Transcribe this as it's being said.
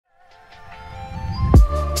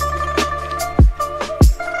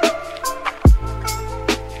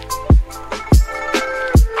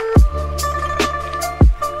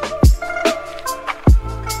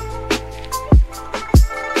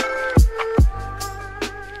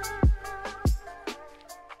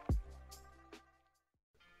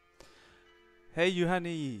Hey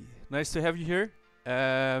Juhani, nice to have you here.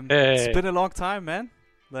 It's Hey, been a long time, man.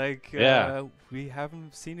 Like yeah, we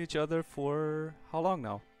haven't seen each other for how long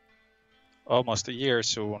now? almost a year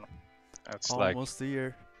soon. It's like Almost a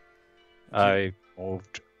year. You, I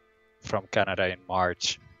moved from Canada in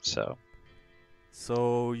March, so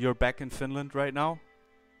so you're back in Finland right now.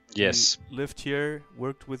 You yes, lived here,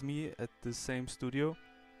 worked with me at the same studio.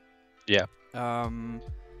 yeah, Um,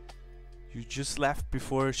 you just left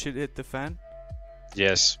before shit hit the fan.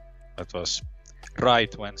 yes, that was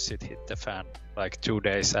right when shit hit the fan, like 2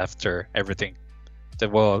 days after everything, the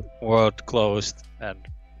world closed and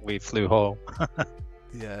we flew home.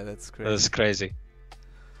 Yeah, that's That was crazy. crazy.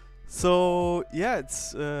 So yeah,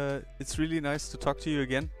 it's really nice to talk to you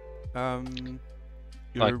again. Um,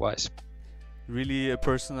 you're Likewise. really a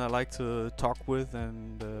person I like to talk with,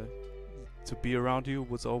 and to be around you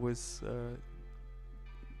was always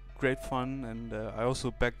great fun. And I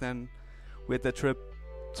also back then we had that trip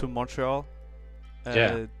to Montreal.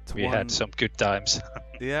 Yeah, To we had one, some good times.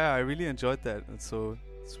 yeah, I really enjoyed that, and so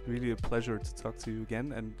it's really a pleasure to talk to you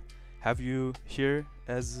again and have you here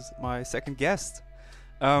as my second guest.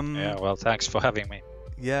 Yeah, Um, well, thanks for having me.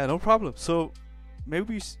 yeah, no problem. So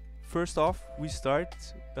maybe first off we start.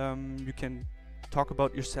 You can talk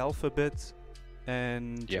about yourself a bit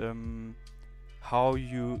and Yep, how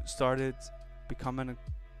you started becoming a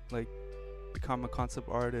like become a concept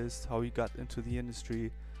artist, how you got into the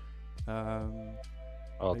industry. Um,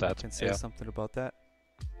 all maybe you that. can say Yeah. something about that.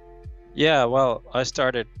 Yeah, well, I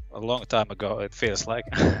started a long time ago, it feels like.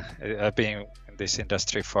 I've been in this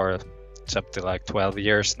industry for something like 12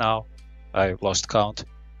 years now. I lost count.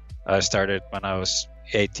 I started when I was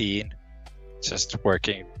 18, just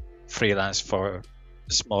working freelance for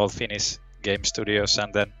small Finnish game studios,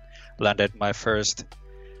 and then landed my first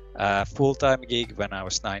full-time gig when I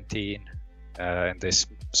was 19 in this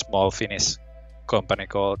small Finnish company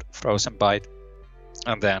called Frozen Byte.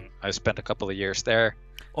 And then I spent a couple of years there,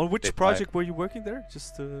 On did which my project were you working there?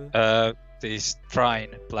 Just these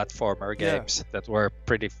Trine platformer yeah, games that were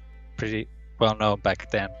pretty well known back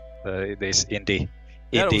then. These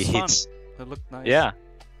yeah, that indie was fun. hits. It looked nice. Yeah,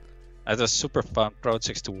 it was super fun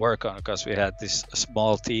projects to work on because we had this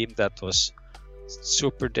small team that was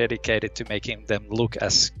super dedicated to making them look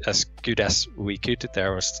as good as we could.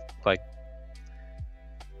 There was like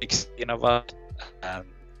 16 of us, and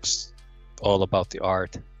it was all about the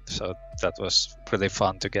art. So that was really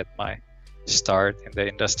fun to get my start in the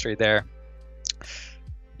industry there.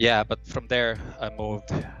 Yeah, but from there I moved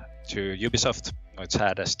to Ubisoft, which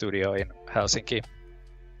had a studio in Helsinki,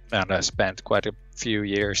 and I spent quite a few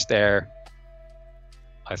years there.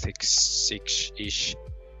 I think 6-ish,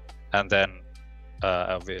 and then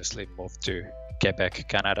obviously moved to Quebec,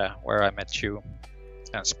 Canada, where I met you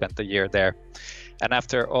and spent a year there. And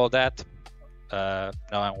after all that,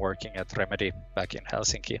 now I'm working at Remedy back in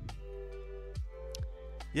Helsinki.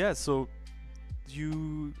 Yeah, so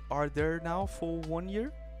you are there now for 1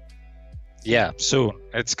 year. So Yeah, soon.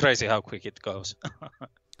 It's crazy how quick it goes.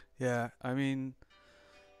 yeah, I mean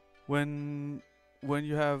when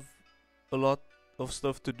you have a lot of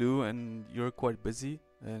stuff to do and you're quite busy,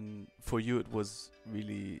 and for you it was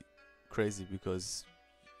really crazy because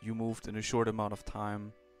you moved in a short amount of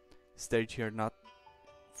time, stayed here not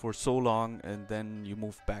for so long, and then you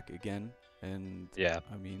moved back again. And Yeah,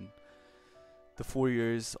 I mean the 4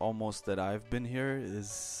 years almost that I've been here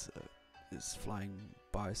is flying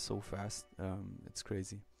by so fast. It's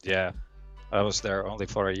crazy. yeah. I was there only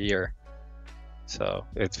for a year, so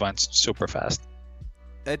it went super fast.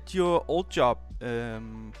 At your old job,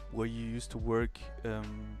 where you used to work,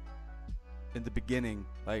 in the beginning,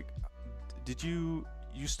 like, did you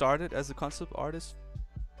started as a concept artist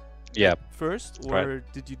at Yeah, first, right. or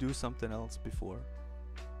did you do something else before?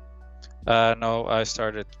 No, I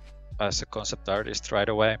started as a concept artist right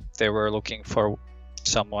away. They were looking for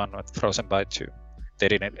someone with Frozen Byte too. They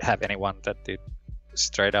didn't have anyone that did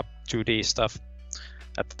straight up 2D stuff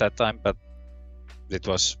at that time, but it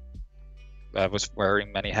was I was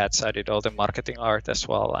wearing many hats. I did all the marketing art as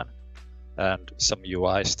well, and some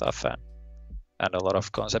UI stuff and a lot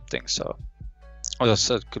of concepting. So it was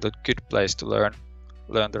a good place to learn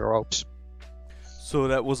the ropes. So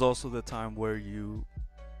that was also the time where you,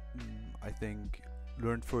 I think,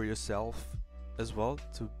 learned for yourself as well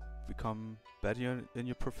to become better in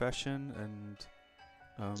your profession, and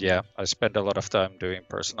Yeah, um, I spent a lot of time doing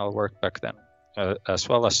personal work back then, as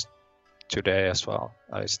well as today as well.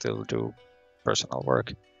 I still do personal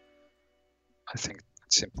work. I think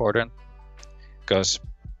it's important because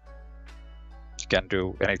you can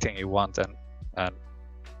do anything you want and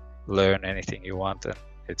learn anything you want, and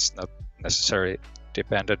it's not necessary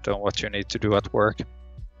dependent on what you need to do at work.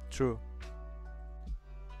 True.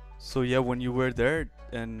 So yeah, when you were there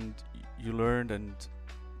and you learned and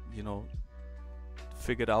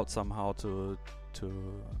figured out somehow to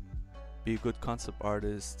be a good concept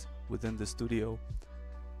artist within the studio,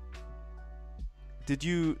 did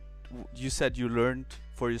you said you learned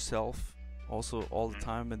for yourself also all the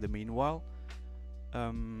time in the meanwhile?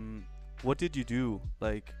 What did you do?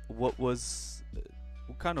 Like, what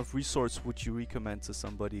kind of resource would you recommend to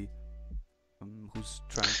somebody who's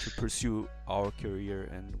trying to pursue our career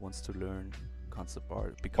and wants to learn concept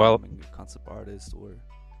art, becoming a concept artist? Or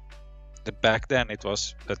back then it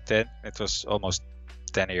was almost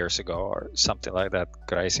 10 years ago or something like that.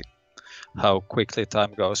 Crazy how quickly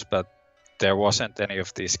time goes, but there wasn't any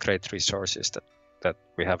of these great resources that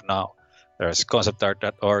we have now. There's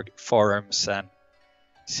conceptart.org forums and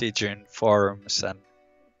Sijun forums and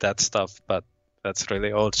that stuff, but that's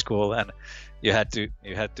really old school, and you had to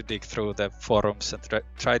dig through the forums and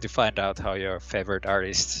try to find out how your favorite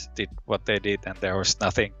artists did what they did, and there was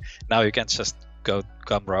nothing. Now you can just go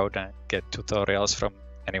Gumroad and get tutorials from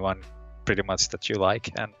anyone pretty much that you like,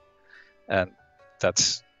 and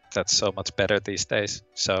that's so much better these days.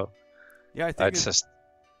 So yeah, I think I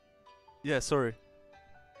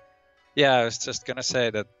was just gonna say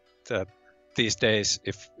that these days,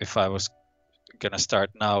 if I was gonna start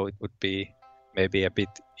now, it would be maybe a bit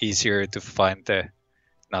easier to find the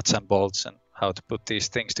nuts and bolts and how to put these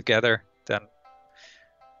things together than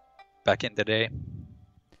back in the day.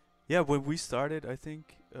 Yeah, when we started, I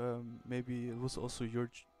think maybe it was also your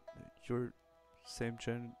same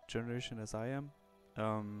generation as I am.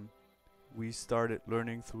 We started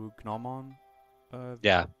learning through Gnomon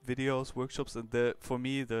videos, workshops, and for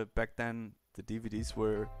me back then the DVDs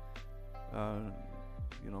were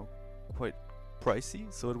quite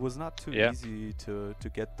pricey, so it was not too easy to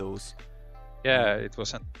get those. It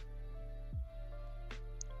wasn't.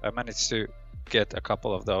 I managed to get a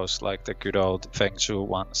couple of those, like the good old Feng Shui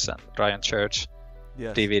ones and Ryan Church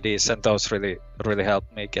DVDs, and those really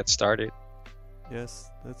helped me get started. Yes,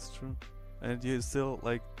 that's true. And you still,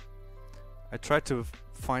 like, I tried to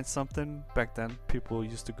find something back then. People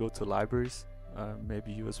used to go to libraries,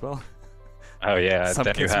 maybe you as well. Oh yeah, some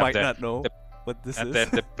then kids you have might not know what this is. And then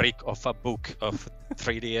the brick of a book of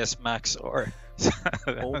 3ds Max or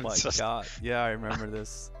oh my god, yeah, I remember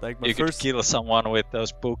this. Like you could kill someone with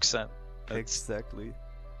those books. And exactly.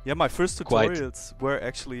 Yeah, my first tutorials were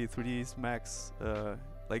actually 3ds Max,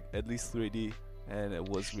 like at least 3D, and it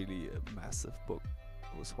was really a massive book.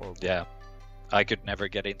 It was horrible. Yeah, I could never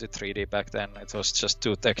get into 3D back then. It was just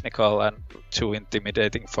too technical and too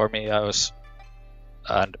intimidating for me. I was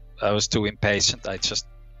too impatient. I just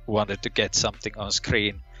wanted to get something on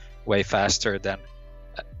screen way faster than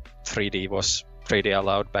 3D was 3D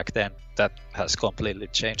allowed back then. That has completely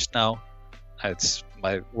changed now.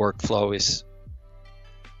 My workflow is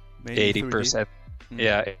 80%.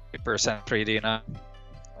 Yeah, 80% 3D now.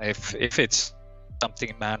 If it's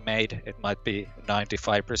something man-made, it might be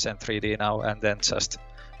 95% 3D now, and then just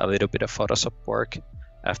a little bit of Photoshop work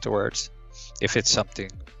afterwards. If it's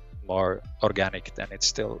something more organic, then it's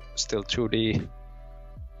still 2D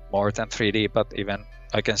more than 3D, but even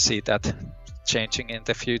I can see that changing in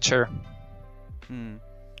the future.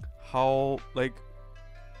 How, like,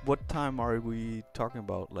 what time are we talking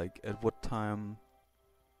about? Like, at what time?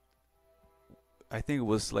 I think it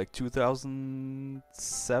was like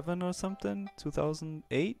 2007 or something,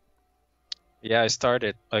 2008. Yeah,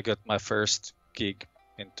 I got my first gig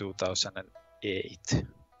in 2008.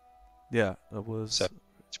 Yeah, that was. So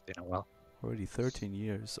it's been a while. Already 13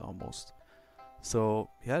 years almost. So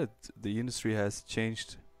yeah, the industry has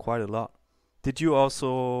changed quite a lot. Did you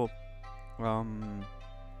also,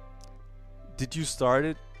 did you start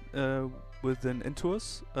it with an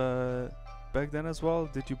Intuos back then as well?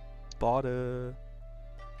 Did you bought a?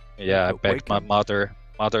 Yeah, I begged my mother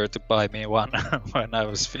to buy me one when I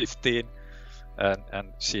was 15,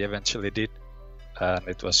 and she eventually did. And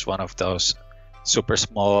it was one of those super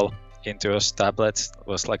small Intuos tablets. It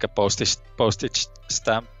was like a postage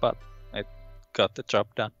stamp, but it got the job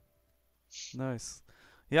done. Nice.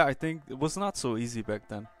 Yeah, I think it was not so easy back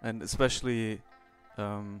then, and especially,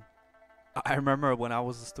 I remember when I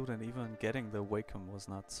was a student, even getting the Wacom was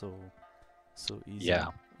not so easy. Yeah.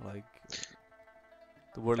 Like,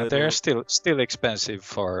 they're still expensive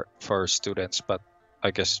for students, but I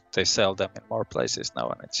guess they sell them in more places now,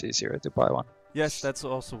 and it's easier to buy one. Yes, that's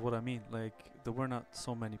also what I mean. Like, there were not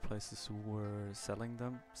so many places who were selling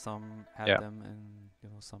them. Some had them in,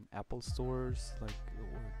 some Apple stores, like,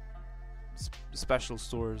 or special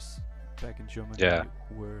stores back in Germany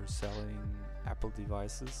who were selling Apple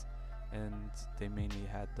devices. and they mainly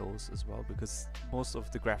had those as well, because most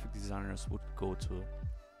of the graphic designers would go to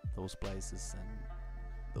those places, and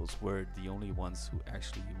those were the only ones who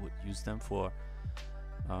actually would use them for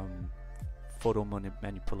photo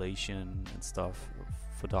manipulation and stuff,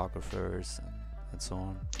 photographers and so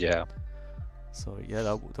on. Yeah. So yeah,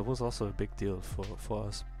 that was also a big deal for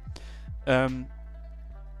us.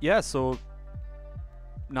 Yeah, so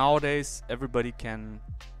nowadays everybody can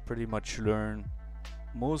pretty much learn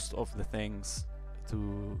most of the things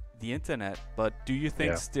through the internet, but do you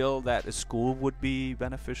think still that a school would be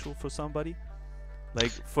beneficial for somebody?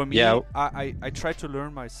 Like for me, I try to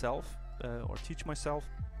learn myself or teach myself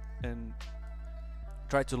and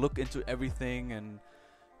try to look into everything, and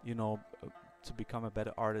you know, to become a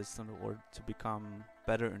better artist or to become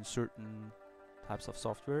better in certain types of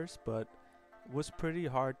softwares, but it was pretty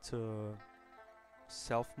hard to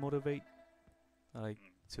self-motivate, like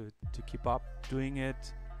to keep up doing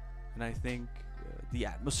it. And I think the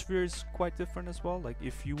atmosphere is quite different as well. Like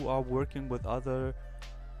if you are working with other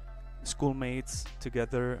schoolmates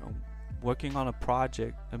together, working on a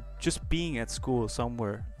project, and just being at school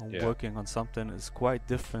somewhere and working on something is quite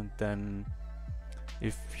different than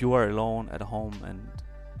if you are alone at home, and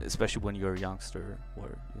especially when you're a youngster,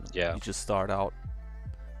 or you just start out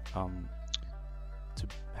to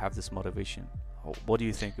have this motivation. What do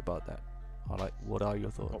you think about that? What are your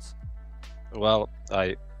thoughts? Well,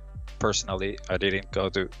 I personally didn't go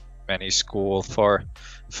to any school for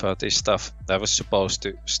this stuff. I was supposed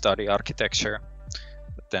to study architecture,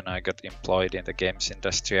 but then I got employed in the games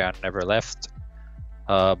industry and never left.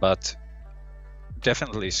 But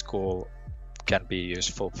definitely school can be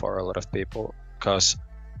useful for a lot of people, because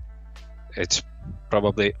it's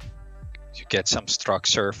probably you get some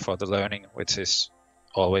structure for the learning, which is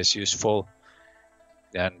always useful.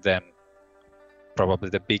 And then probably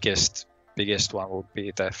the biggest one would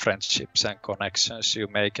be the friendships and connections you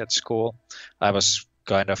make at school. I was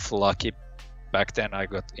kind of lucky back then. I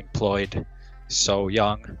got employed so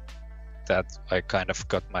young that I kind of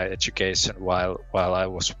got my education while I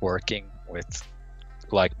was working with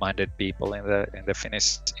like-minded people in the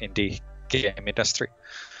Finnish indie game industry.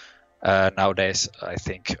 Nowadays, I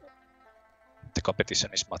think the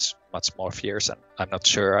competition is much more fierce, and I'm not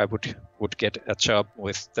sure I would get a job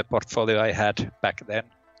with the portfolio I had back then.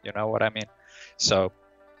 You know what I mean? So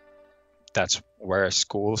that's where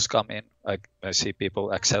schools come in. I see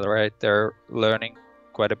people accelerate their learning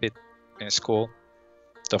quite a bit in school.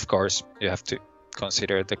 Of course, you have to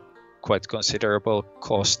consider the quite considerable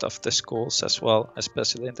cost of the schools as well,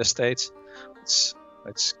 especially in the States.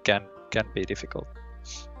 It can be difficult.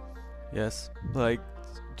 Yes, like,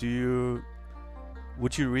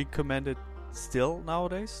 would you recommend it still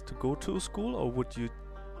nowadays to go to a school, or would you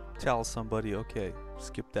tell somebody, okay,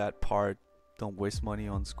 skip that part, don't waste money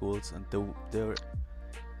on schools? And there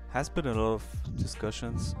has been a lot of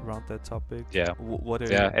discussions around that topic. Yeah. What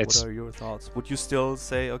are your thoughts? Would you still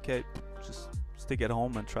say, okay, just stick at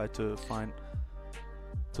home and try to find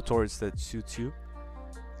tutorials that suits you?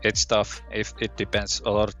 It's tough. If it depends a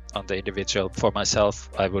lot on the individual. For myself,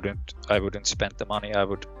 I wouldn't spend the money. I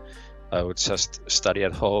would just study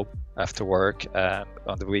at home after work and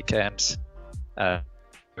on the weekends, and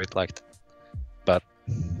do it like that. But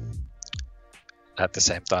at the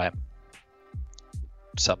same time,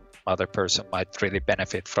 some other person might really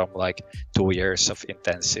benefit from like 2 years of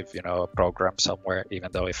intensive, program somewhere.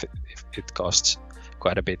 Even though if it costs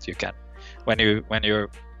quite a bit, you can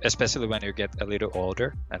especially when you get a little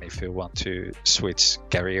older, and if you want to switch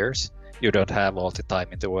careers, you don't have all the time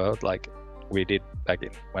in the world like we did back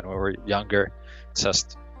when we were younger,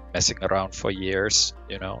 just messing around for years,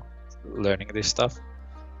 learning this stuff.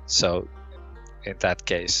 So in that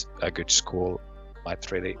case, a good school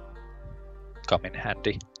might really come in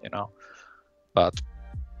handy, but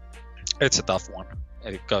it's a tough one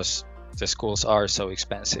because the schools are so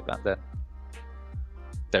expensive, and then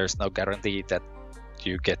there's no guarantee that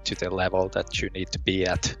you get to the level that you need to be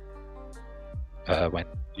at when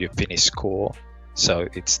you finish school. So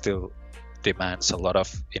it still demands a lot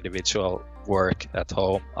of individual work at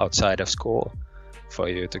home outside of school for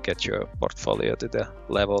you to get your portfolio to the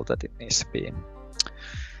level that it needs to be.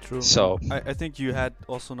 True. So I think you had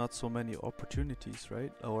also not so many opportunities,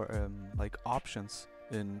 right? Or like options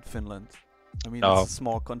in Finland. I mean, it's a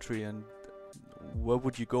small country, and where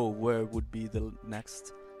would you go? Where would be the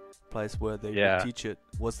next place where they would teach it?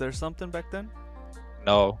 Was there something back then?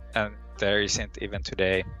 No, and there isn't even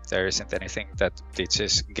today. There isn't anything that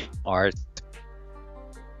teaches game art.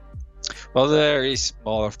 Well, there is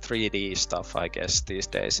more 3D stuff, I guess, these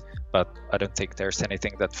days, but I don't think there's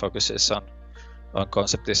anything that focuses on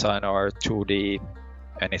concept design or 2D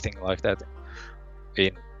anything like that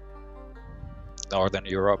in Northern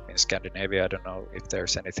Europe, in Scandinavia. I don't know if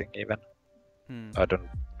there's anything even. I don't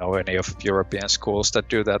know any of European schools that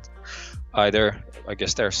do that either. I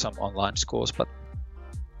guess there's some online schools, but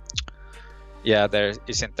yeah, there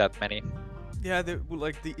isn't that many. Yeah,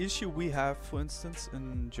 like the issue we have, for instance,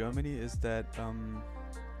 in Germany is that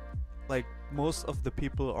like most of the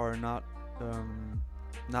people are not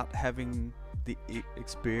having the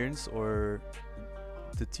experience, or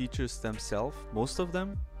the teachers themselves. Most of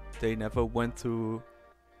them, they never went through,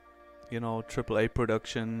 you know, AAA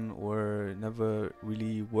production, or never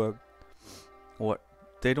really worked, or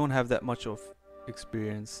they don't have that much of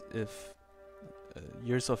experience, if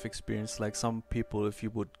years of experience, like some people. If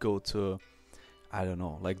you would go to, I don't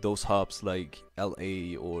know, like those hubs like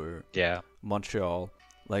LA or Montreal,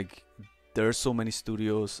 like there are so many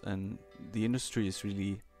studios and the industry is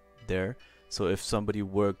really there. So if somebody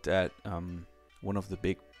worked at one of the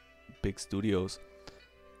big studios,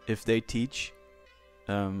 if they teach,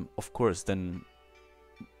 of course, then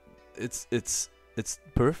it's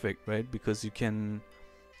perfect, right? Because you can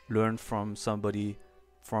learn from somebody,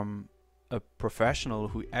 from a professional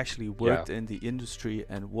who actually worked in the industry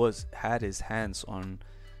and had his hands on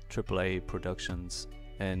AAA productions.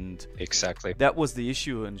 And exactly, that was the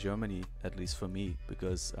issue in Germany, at least for me,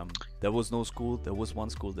 because there was no school. There was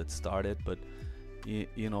one school that started, but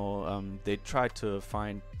they tried to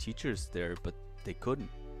find teachers there, but they couldn't.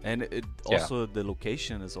 And it also, the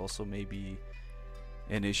location is also maybe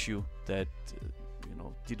an issue, that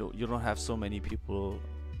you don't have so many people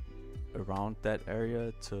around that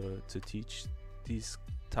area to teach these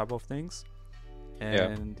type of things.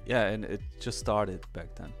 And and it just started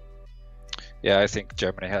back then. Yeah, I think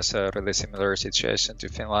Germany has a really similar situation to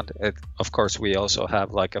Finland. Of course, we also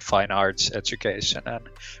have like a fine arts education and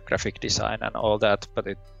graphic design and all that, but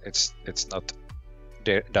it's not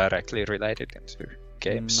directly related into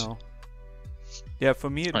games. No. Yeah, for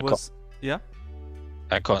me it was.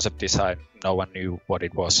 And concept design, no one knew what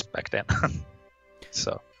it was back then.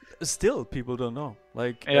 So still, people don't know.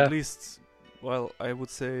 Like at least, well, I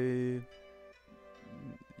would say,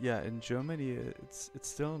 in Germany, it's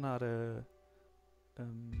still not a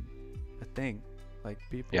thing. Like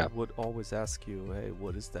people would always ask you, "Hey,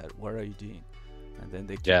 what is that? What are you doing?" And then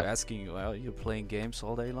they keep asking you, "Well, you're playing games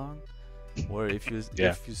all day long?" Or if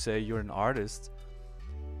you say you're an artist,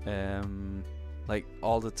 like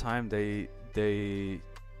all the time they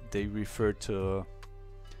refer to,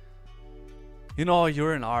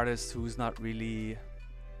 you're an artist who's not really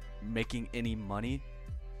making any money.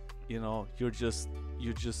 You're just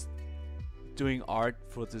doing art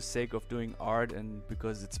for the sake of doing art and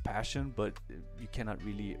because it's passion, but you cannot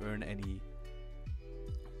really earn any,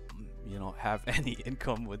 have any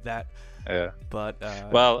income with that. But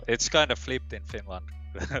well, it's kind of flipped in Finland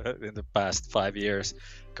in the past 5 years,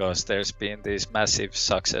 because there's been these massive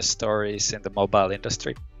success stories in the mobile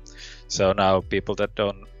industry. So now people that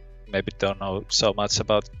don't know so much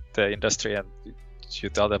about the industry, and you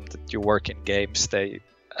tell them that you work in games, they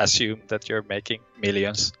assume that you're making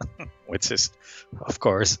millions, which is of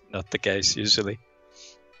course not the case usually.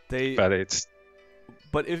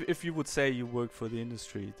 But if you would say you work for the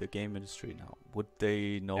industry, the game industry now, would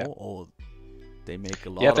they know? Or they make a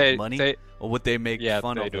lot of money? Or would they make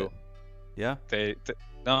fun of it? Yeah?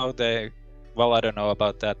 Well, I don't know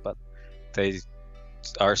about that, but they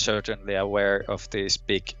are certainly aware of these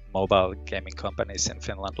big mobile gaming companies in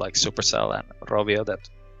Finland, like Supercell and Rovio, that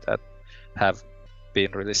have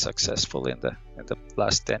been really successful in the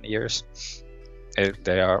last 10 years.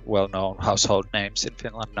 They are well-known household names in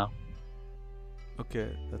Finland now.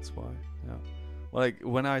 Okay, that's why. Yeah. Well, like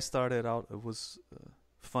when I started out, it was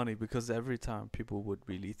funny because every time people would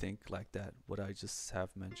really think like that, what I just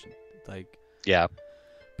have mentioned. Like,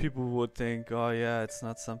 people would think, oh yeah, it's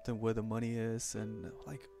not something where the money is, and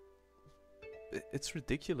like, it's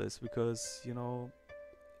ridiculous because,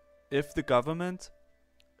 if the government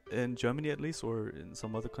in Germany at least, or in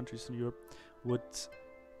some other countries in Europe, would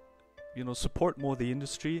support more the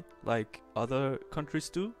industry like other countries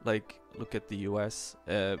do. Like, look at the US.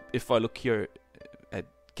 If I look here at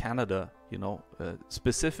Canada,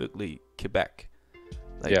 specifically Quebec,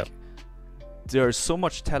 like there is so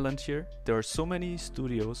much talent here. There are so many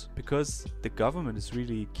studios because the government is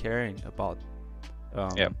really caring about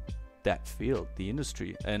that field, the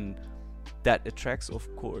industry, and that attracts,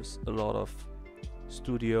 of course, a lot of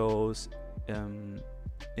studios,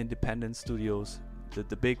 independent studios,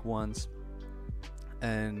 the big ones,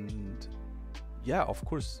 and of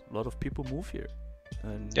course a lot of people move here.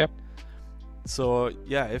 And so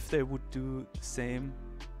if they would do the same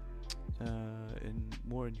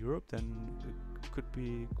in Europe, then could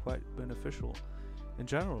be quite beneficial in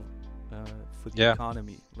general for the Yeah.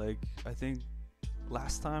 economy. Like I think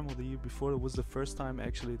last time or the year before, it was the first time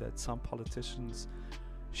actually that some politicians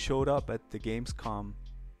showed up at the Gamescom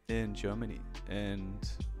in Germany, and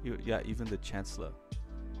even the chancellor.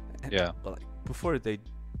 And, Yeah. like before they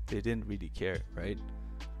didn't really care, right?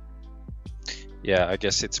 Yeah, I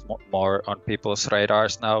guess it's more on people's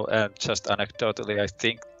radars now. And just anecdotally, I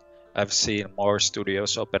think I've seen more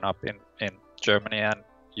studios open up in Germany and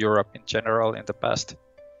Europe in general in the past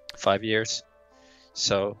 5 years.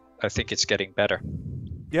 So I think it's getting better.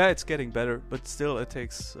 Yeah, it's getting better, but still it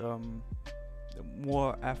takes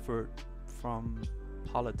more effort from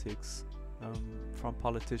politics, from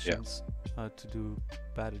politicians to do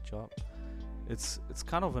better job. It's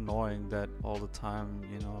kind of annoying that all the time,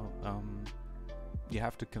 you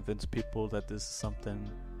have to convince people that this is something,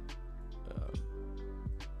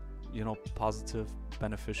 positive,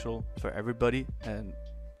 beneficial for everybody. And,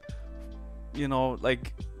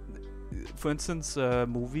 like, for instance,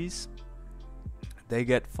 movies, they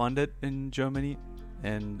get funded in Germany,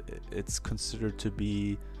 and it's considered to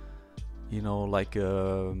be, like,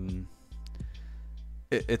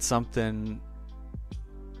 it's something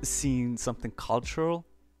cultural,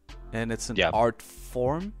 and it's an art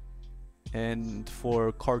form. And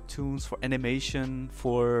for cartoons, for animation,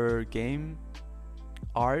 for game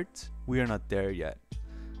art, we are not there yet.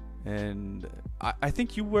 And I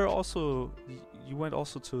think you went also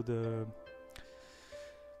to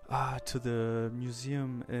the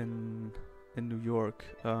museum in New York,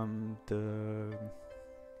 the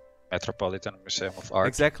Metropolitan Museum of Art.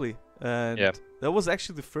 Exactly. And that was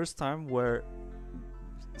actually the first time where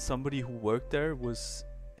somebody who worked there was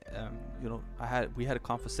we had a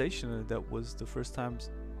conversation, and that was the first time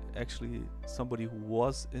actually somebody who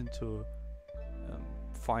was into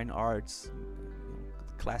fine arts,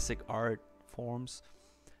 classic art forms,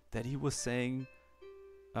 that he was saying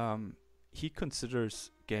he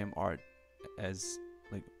considers game art as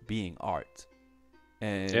like being art,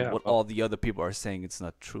 and what all the other people are saying, it's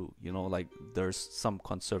not true. Like there's some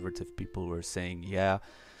conservative people who are saying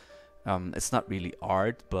it's not really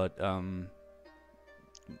art, but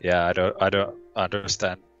I don't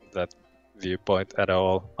understand that viewpoint at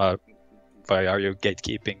all. Why are you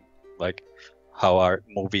gatekeeping? Like, how are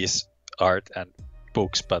movies art and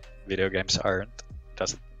books, but video games aren't?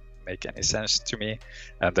 Doesn't make any sense to me.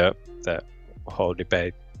 And the whole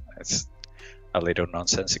debate, it's a little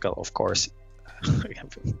nonsensical, of course.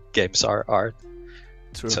 Games are art.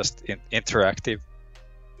 True. It's just interactive.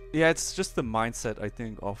 Yeah, it's just the mindset, I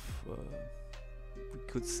think, of we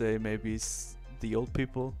could say maybe the old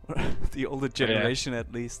people, the older generation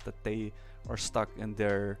at least, that they are stuck in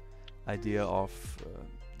their idea of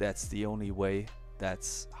that's the only way,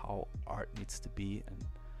 that's how art needs to be. And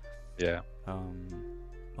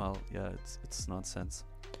it's nonsense.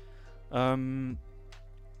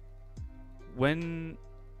 When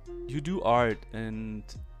you do art, and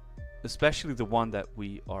especially the one that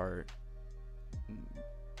we are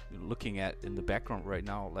looking at in the background right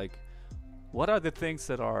now, like, what are the things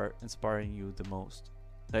that are inspiring you the most?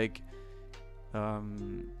 Like,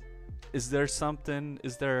 is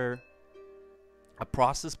there a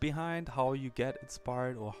process behind how you get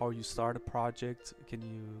inspired or how you start a project? Can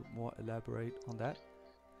you more elaborate on that?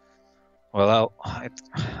 Well,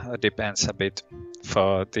 it depends a bit.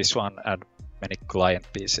 For this one and many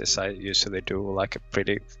client pieces, I usually do like a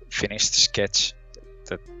pretty finished sketch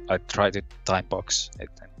that I try to time box it.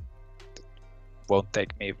 Won't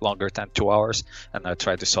take me longer than 2 hours, and I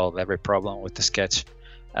try to solve every problem with the sketch,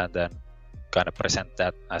 and then kind of present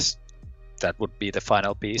that as that would be the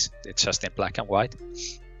final piece. It's just in black and white,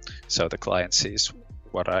 so the client sees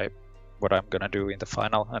what I'm gonna do in the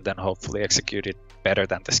final, and then hopefully execute it better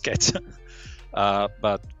than the sketch.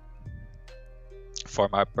 But for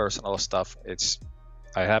my personal stuff,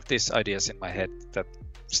 I have these ideas in my head that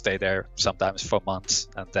stay there sometimes for months,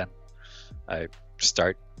 and then I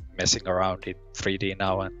start messing around in 3D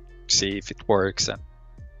now and see if it works, and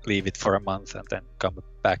leave it for a month and then come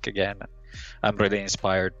back again. And I'm really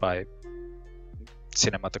inspired by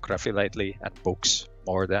cinematography lately, and books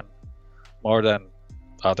more than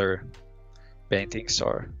other paintings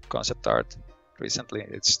or concept art recently.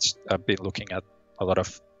 I've been looking at a lot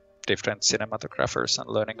of different cinematographers and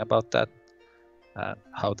learning about that, and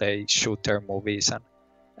how they shoot their movies,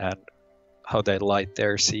 and how they light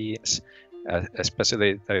their scenes.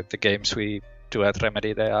 Especially the games we do at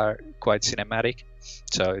Remedy, they are quite cinematic,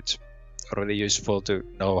 so it's really useful to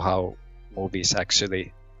know how movies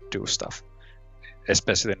actually do stuff,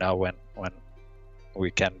 especially now when we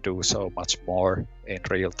can do so much more in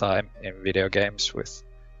real time in video games with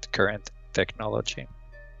the current technology.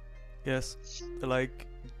 Yes, like,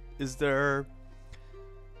 is there?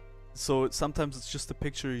 So sometimes it's just a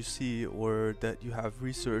picture you see or that you have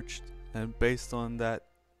researched, and based on that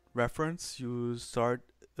reference, you start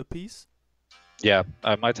a piece. Yeah,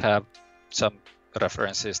 I might have some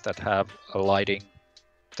references that have a lighting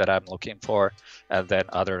that I'm looking for, and then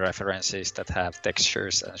other references that have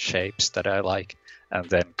textures and shapes that I like, and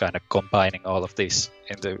then kind of combining all of this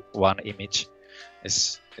into one image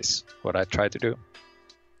is what I try to do.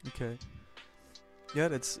 Okay. Yeah,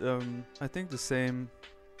 that's I think the same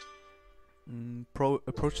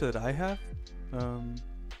approach that I have.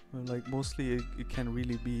 Like mostly it can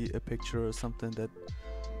really be a picture or something that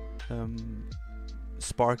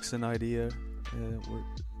sparks an idea, or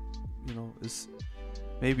is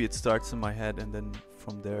maybe it starts in my head and then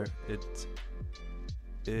from there it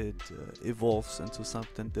evolves into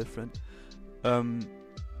something different.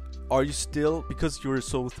 Are you still, because you're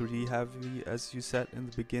so 3D heavy as you said in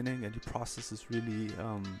the beginning, and your process is really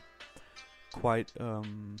quite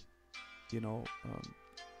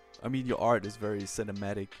I mean, your art is very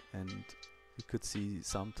cinematic, and you could see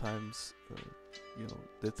sometimes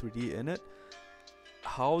the 3D in it.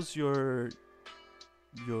 How's your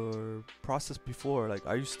process before? Like,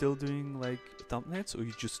 are you still doing like thumbnails, or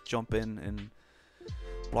you just jump in and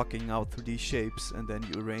blocking out 3D shapes and then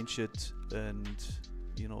you arrange it and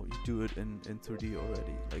you do it in 3D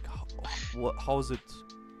already? Like, how's it?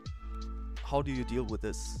 How do you deal with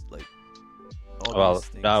this? Like, all these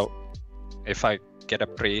things? Now, if I get a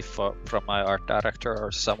brief from my art director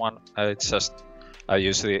or someone, I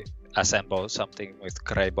usually assemble something with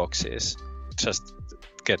gray boxes, just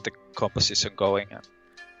get the composition going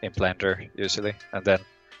in Blender usually, and then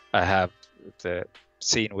I have the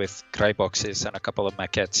scene with gray boxes and a couple of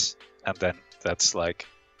maquettes, and then that's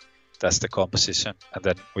the composition, and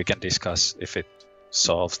then we can discuss if it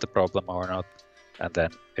solves the problem or not, and then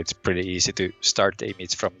it's pretty easy to start the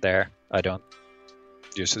image from there. I don't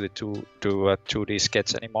usually do a 2D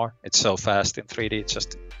sketch anymore. It's so fast in 3D,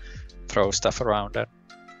 just throw stuff around and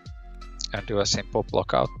do a simple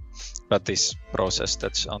block out. But this process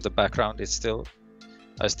that's on the background, I still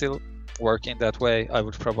work in that way. I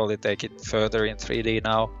would probably take it further in 3D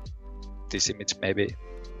now. This image maybe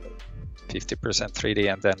 50%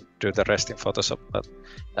 3D and then do the rest in Photoshop. But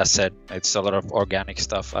as said, it's a lot of organic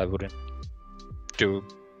stuff. I wouldn't do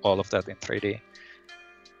all of that in 3D,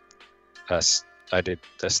 as I did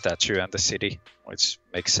the statue and the city, which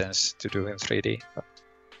makes sense to do in 3D. But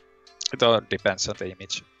it all depends on the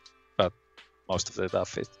image, but most of the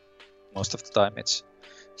time it's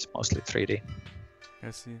mostly 3D.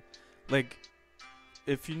 I see. Like,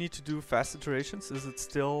 if you need to do fast iterations, is it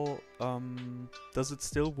still does it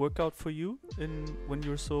still work out for you when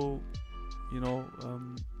you're so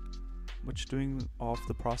much doing off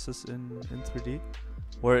the process in 3D?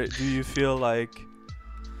 Or do you feel like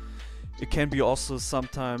it can be also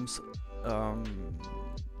sometimes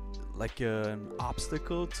like an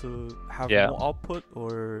obstacle to have more output?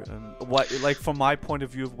 Or what, like, from my point of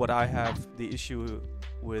view, what I have the issue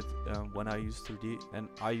with when I use 3D, and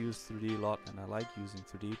I use 3D a lot and I like using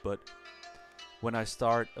 3D, but when I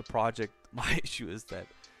start a project, my issue is that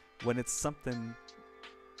when it's something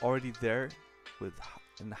already there with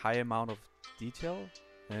a high amount of detail,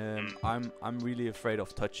 I'm really afraid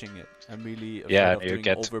of touching it. I'm really afraid of doing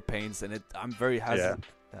overpaints, and I'm very hesitant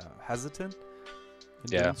in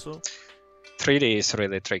doing so. 3D is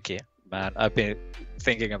really tricky, man. I've been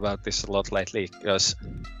thinking about this a lot lately because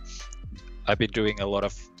I've been doing a lot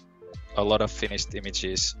of finished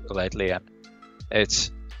images lately, and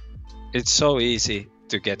it's so easy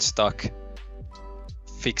to get stuck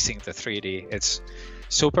fixing the 3D. It's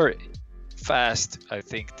super fast, I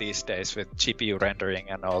think, these days with GPU rendering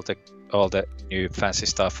and all the new fancy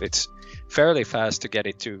stuff. It's fairly fast to get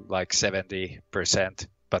it to like 70%,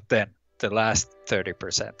 but then the last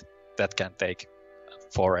 30%, that can take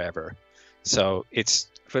forever. So it's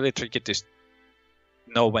really tricky to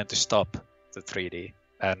know when to stop the 3D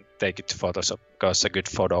and take it to Photoshop, because a good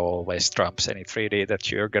photo always trumps any 3D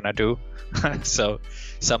that you're gonna do. So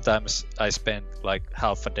sometimes I spend like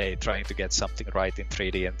half a day trying to get something right in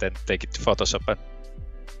 3D and then take it to Photoshop and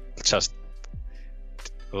just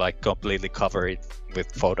like completely cover it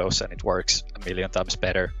with photos, and it works a million times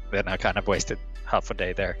better. Then I kind of wasted half a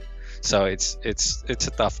day there. So it's a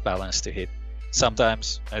tough balance to hit.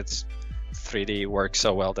 Sometimes 3D works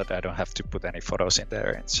so well that I don't have to put any photos in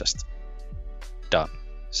there. It's just done.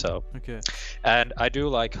 So and I do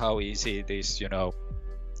like how easy it is,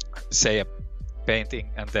 say a painting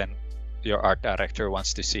and then your art director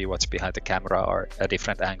wants to see what's behind the camera or a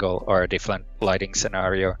different angle or a different lighting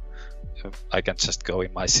scenario. I can just go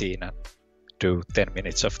in my scene and do 10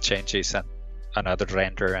 minutes of changes and another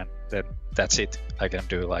render, and then that's it. I can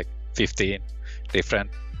do like 15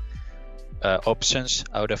 different options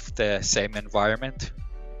out of the same environment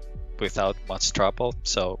without much trouble.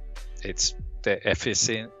 So it's the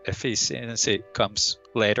efficiency comes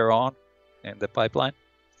later on in the pipeline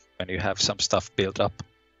when you have some stuff built up.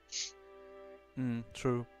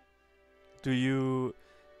 True. Do you?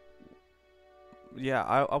 Yeah,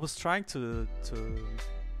 I was trying to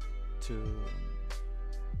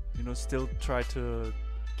still try to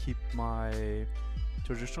keep my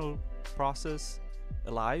traditional process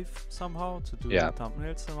alive somehow to do the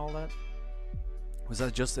thumbnails and all that, because I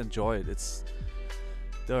just enjoy it.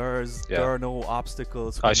 There are no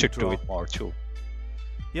obstacles. I should do it more too.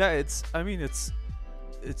 Yeah, it's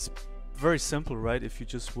very simple, right? If you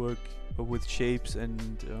just work with shapes and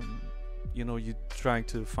you're trying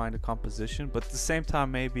to find a composition, but at the same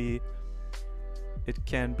time maybe it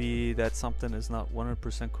can be that something is not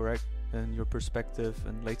 100% correct in your perspective,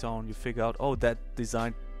 and later on you figure out, oh, that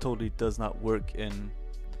design totally does not work in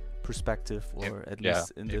perspective, or at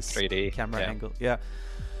least in this 3D camera angle. Yeah,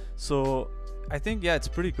 so I think it's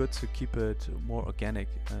pretty good to keep it more organic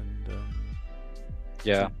and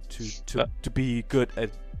to be good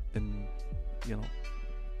at, in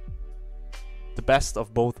the best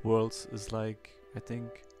of both worlds is like, I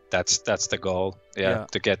think that's the goal.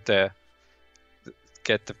 To get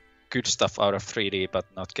the good stuff out of 3D, but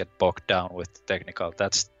not get bogged down with technical.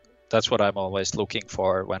 That's what I'm always looking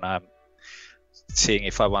for when I'm seeing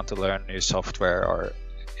if I want to learn new software, or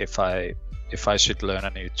if I should learn a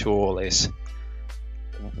new tool, is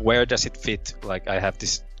where does it fit? Like I have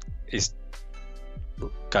this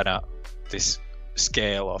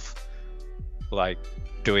scale of like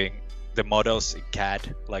doing the models in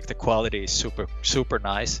CAD, like the quality is super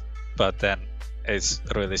nice, but then it's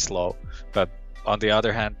really slow. But on the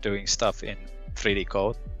other hand, doing stuff in 3D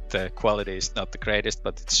code, the quality is not the greatest,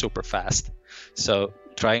 but it's super fast. So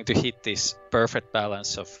trying to hit this perfect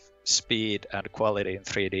balance of speed and quality in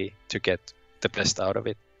 3D to get the best out of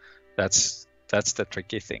it, that's the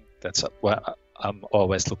tricky thing. That's what I'm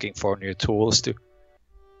always looking for, new tools to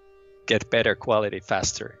get better quality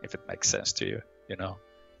faster, if it makes sense to you.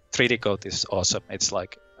 3D code is awesome. It's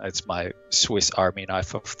my Swiss Army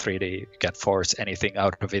knife of 3D. You can force anything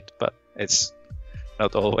out of it, but it's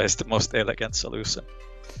not always the most elegant solution.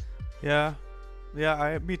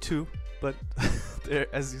 Me too. But there,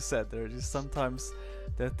 as you said, there are just sometimes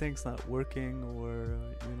there are things not working, or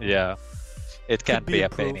it can be a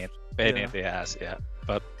pain in the ass.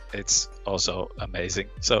 But it's also amazing.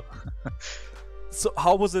 So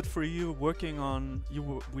how was it for you working on?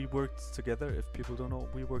 We worked together. If people don't know,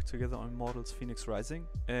 we worked together on Models Phoenix Rising.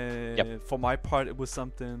 For my part, it was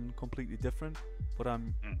something completely different. What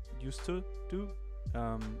I'm used to do.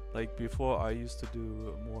 Like before, I used to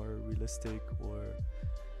do more realistic or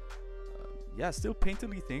still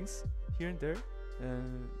painterly things here and there.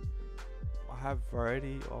 I have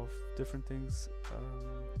variety of different things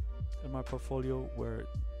in my portfolio, where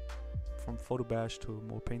from photo bash to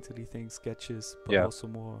more painterly things, sketches, but also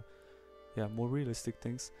more realistic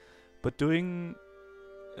things. But doing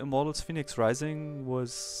Models Phoenix Rising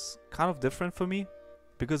was kind of different for me,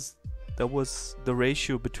 because there was the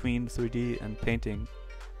ratio between 3D and painting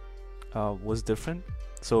was different.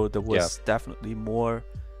 So there was definitely more.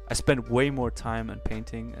 I spent way more time in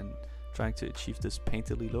painting and trying to achieve this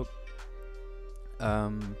painterly look.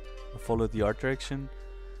 I followed the art direction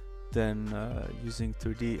than using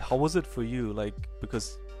 3D. How was it for you? Like,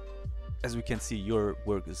 because as we can see, your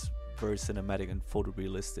work is very cinematic and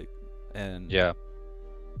photorealistic. And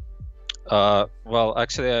well,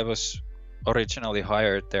 actually, I was originally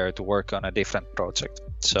hired there to work on a different project,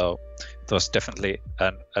 so it was definitely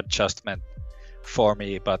an adjustment for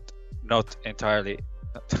me, but not entirely,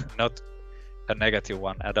 not a negative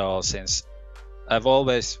one at all, since I've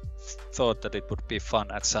always thought that it would be fun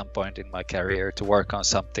at some point in my career to work on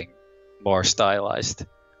something more stylized,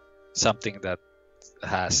 something that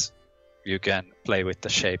you can play with the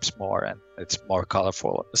shapes more and it's more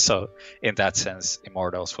colorful. So in that sense,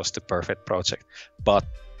 Immortals was the perfect project, but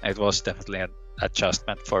it was definitely an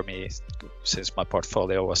adjustment for me, since my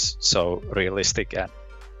portfolio was so realistic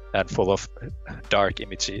and full of dark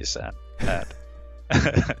images and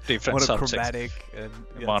different monochromatic subjects. And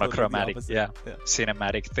monochromatic, totally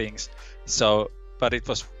cinematic things. So, but it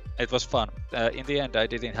was fun. In the end, I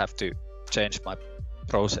didn't have to change my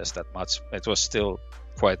process that much. It was still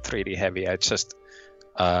quite 3D heavy. I just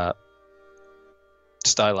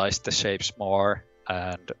stylized the shapes more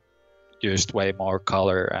and used way more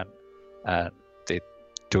color and did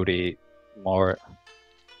 2D more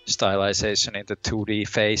stylization in the 2D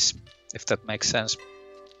phase. if that makes sense.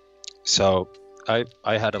 So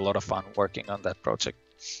I had a lot of fun working on that project.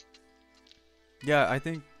 Yeah, I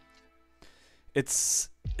think it's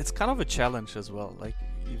kind of a challenge as well. Like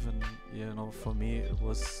even for me, it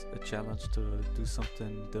was a challenge to do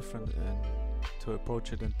something different and to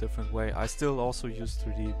approach it in a different way. I still also use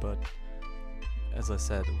 3D, but as I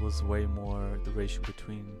said, it was way more, the ratio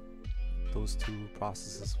between those two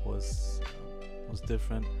processes was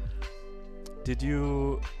different. Did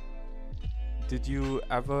you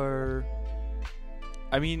ever,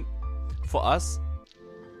 I mean, for us,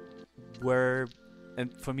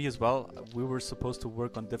 and for me as well, we were supposed to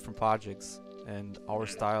work on different projects, and our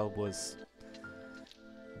style was,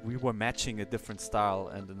 we were matching a different style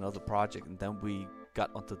and another project, and then we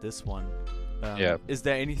got onto this one. Is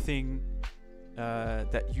there anything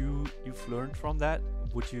that you've learned from that?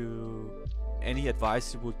 Any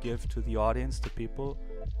advice you would give to the audience, to people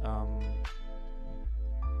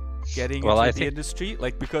getting into the industry?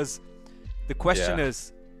 Like, because the question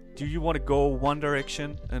is, do you want to go one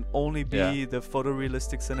direction and only be the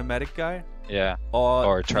photorealistic cinematic guy? Yeah.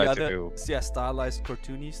 Or try the to other, do stylized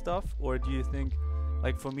cartoony stuff? Or do you think,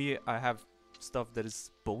 like for me, I have stuff that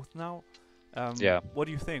is both now. What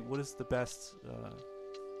do you think? What is the best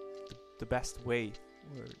way?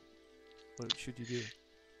 Or what should you do?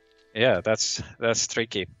 Yeah, that's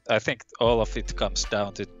tricky. I think all of it comes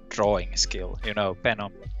down to drawing skill. Pen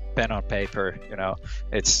on paper.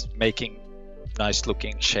 It's making nice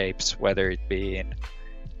looking shapes, whether it be in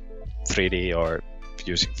 3D or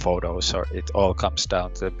using photos, or it all comes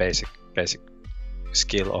down to the basic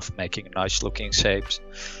skill of making nice looking shapes.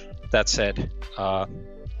 That said,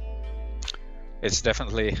 it's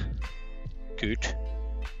definitely good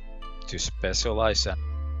to specialize and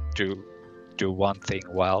do one thing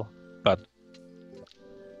well. But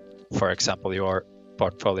for example, your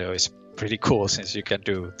portfolio is pretty cool, since you can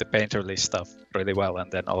do the painterly stuff really well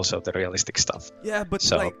and then also the realistic stuff. Yeah, but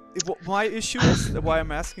my issue is why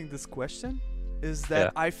I'm asking this question is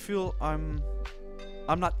that I feel I'm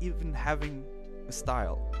not even having a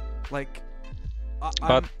style. Like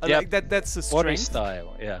that's a strength. What is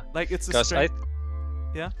style? Yeah. Like it's a strength.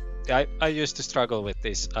 I used to struggle with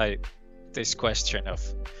this question of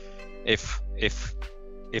if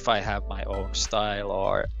I have my own style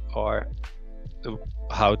or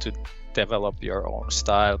how to develop your own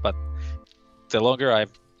style. But the longer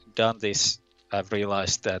I've done this, I've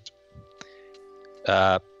realized that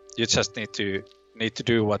you just need to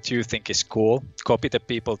do what you think is cool. Copy the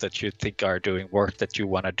people that you think are doing work that you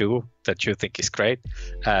want to do, that you think is great,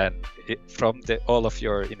 and from all of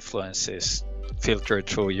your influences filtered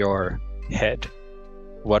through your head,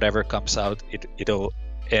 whatever comes out, it'll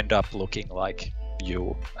end up looking like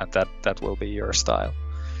you, and that will be your style.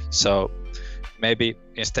 So maybe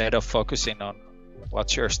instead of focusing on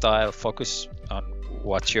what's your style, focus on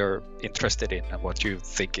what you're interested in and what you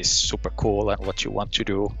think is super cool and what you want to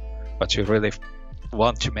do, what you really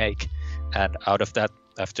want to make. And out of that,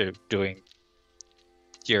 after doing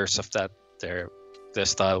years of that, the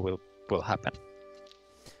style will happen.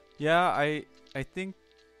 Yeah, I think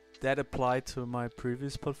that applied to my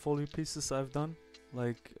previous portfolio pieces I've done.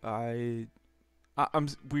 Like we're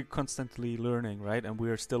constantly learning, right? And we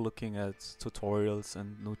are still looking at tutorials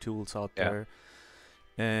and new tools out there.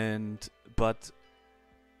 But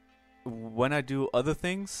when I do other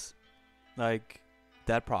things, like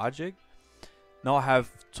that project, now I have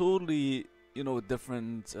totally,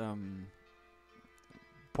 different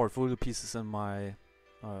portfolio pieces in my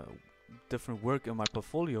different work in my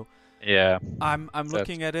portfolio. Yeah. I'm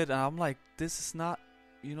looking at it and I'm like, this is not,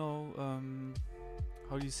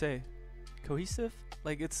 how do you say, cohesive?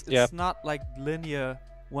 Like it's not like linear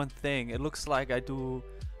one thing. It looks like I do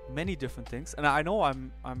many different things, and I know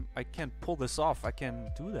I can pull this off. I can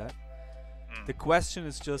do that. The question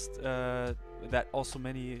is just that also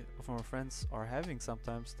many of my friends are having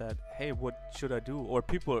sometimes, that hey, what should I do? Or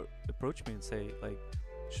people approach me and say, like,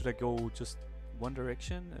 should I go just one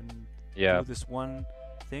direction and do this one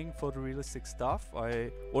thing, photorealistic stuff,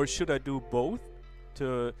 or should I do both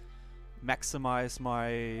to maximize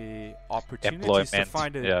my opportunities to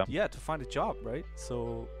find a job, right?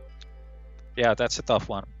 So yeah, that's a tough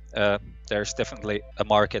one. There's definitely a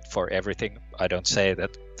market for everything. I don't say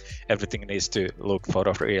that everything needs to look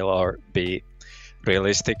photoreal or be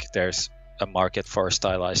realistic. There's a market for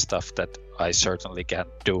stylized stuff that I certainly can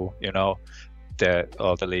do,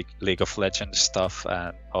 all the League of Legends stuff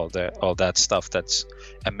and all that stuff that's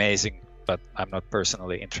amazing, but I'm not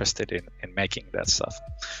personally interested in making that stuff.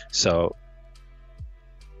 So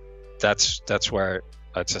that's where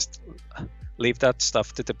I just leave that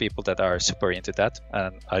stuff to the people that are super into that,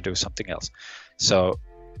 and I do something else. So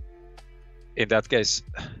in that case,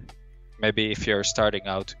 maybe if you're starting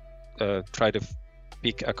out, try to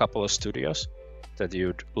pick a couple of studios that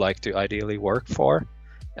you'd like to ideally work for,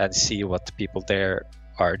 and see what the people there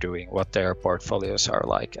are doing, what their portfolios are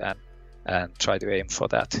like, and try to aim for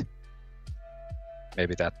that.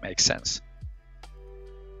 Maybe that makes sense.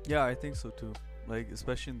 Yeah, I think so too. Like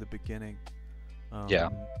especially in the beginning. Yeah.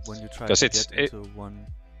 When you try 'Cause to it's- get into one.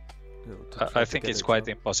 I think it's quite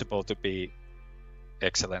impossible to be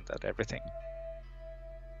excellent at everything.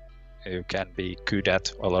 You can be good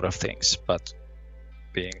at a lot of things, but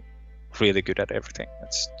being really good at everything,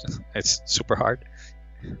 it's super hard.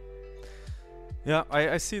 Yeah,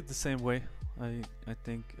 I see it the same way. I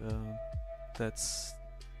think that's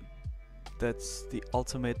the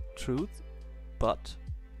ultimate truth, but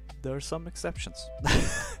there are some exceptions.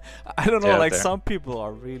 I don't know, Yeah, like there- some people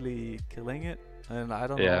are really killing it, and I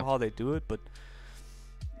don't Yeah. know how they do it, but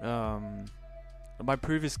my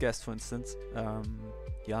previous guest, for instance,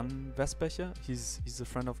 Jan Westbecher, he's a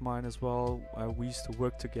friend of mine as well. We used to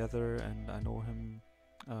work together, and I know him,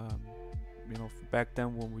 back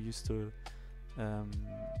then when we used to,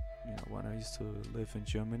 when I used to live in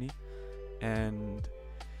Germany, and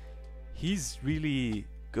he's really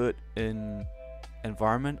good in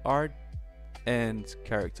environment art and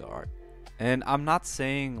character art. And I'm not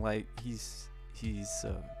saying like he's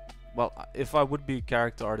well, if I would be a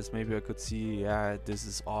character artist, maybe I could see, this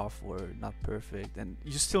is off or not perfect, and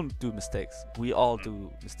you still do mistakes. We all do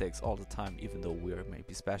mistakes all the time, even though we're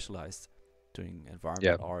maybe specialized doing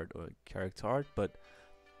environment art or character art. But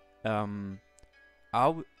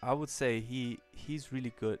I would say he's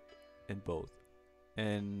really good in both.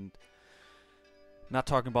 And not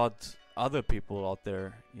talking about other people out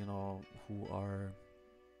there, who are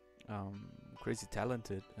crazy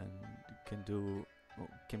talented and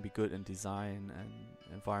can be good in design and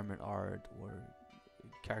environment art or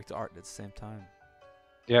character art at the same time.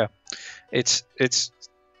 Yeah, it's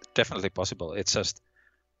definitely possible. It's just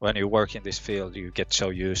when you work in this field, you get so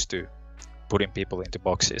used to putting people into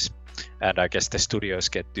boxes, and I guess the studios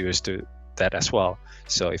get used to that as well.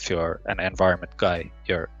 So if you're an environment guy,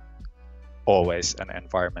 you're always an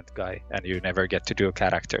environment guy, and you never get to do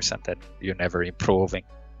characters, and then you're never improving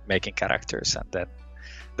making characters, and then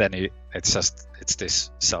it's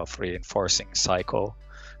this self-reinforcing cycle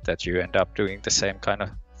that you end up doing the same kind of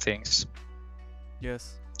things.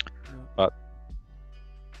 Yes. Yeah. But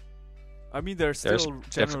I mean, there's still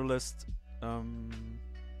generalist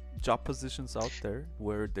job positions out there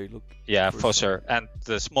where they look. Yeah, for sure. And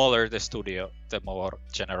the smaller the studio, the more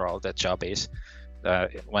general the job is.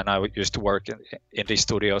 When I used to work in these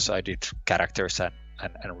studios, I did characters and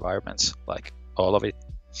environments, like all of it.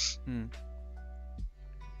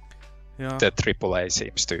 Yeah. The AAA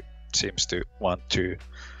seems to want to.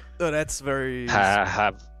 Oh, that's very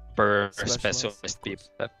have specialized, specialist people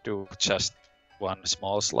that do just one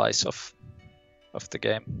small slice of the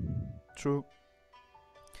game. True.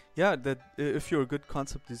 Yeah, that if you're a good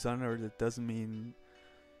concept designer, that doesn't mean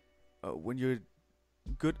when you're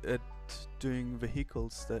good at doing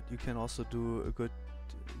vehicles that you can also do a good,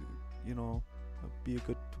 be a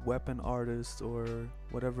good weapon artist or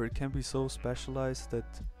whatever. It can be so specialized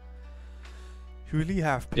that you really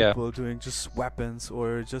have people doing just weapons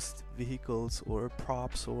or just vehicles or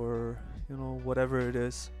props or whatever it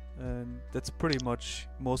is, and that's pretty much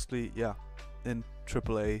mostly in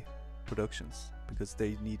AAA productions, because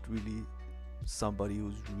they need really somebody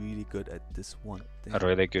who's really good at this one thing.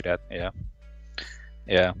 Really good at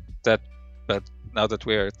but now that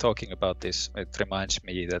we are talking about this, it reminds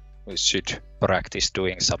me that we should practice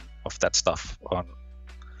doing some of that stuff on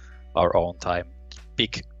our own time.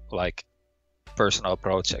 Pick like personal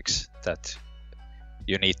projects that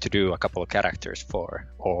you need to do a couple of characters for,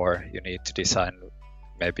 or you need to design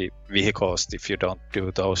maybe vehicles if you don't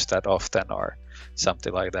do those that often or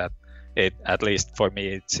something like that. It, at least for me,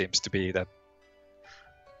 it seems to be that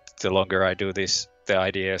the longer I do this, the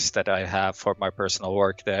ideas that I have for my personal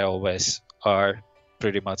work, they always are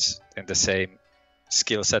pretty much in the same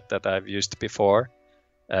skill set that I've used before,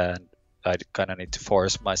 and I kind of need to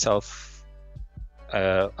force myself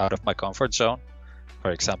out of my comfort zone.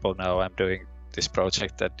 For example, now I'm doing this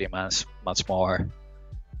project that demands much more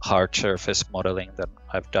hard surface modeling than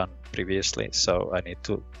I've done previously, so I need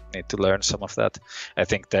to learn some of that. I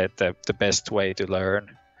think that the best way to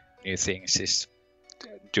learn new things is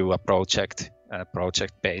do a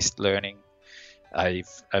project-based learning.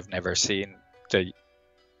 I've never seen the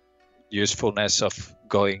usefulness of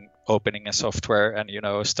opening a software and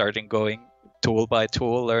starting going tool by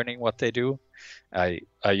tool, learning what they do. I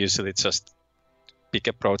usually just pick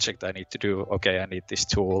a project I need to do. Okay, I need this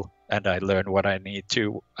tool, and I learn what I need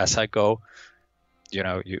to as I go.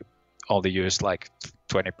 You only use like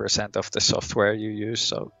 20% of the software you use,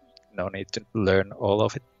 so no need to learn all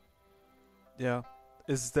of it. Yeah.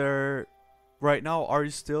 Is there right now? Are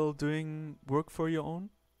you still doing work for your own?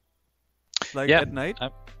 Like at night?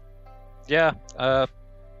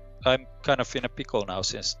 I'm kind of in a pickle now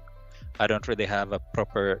since I don't really have a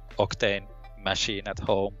proper Octane machine at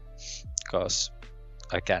home because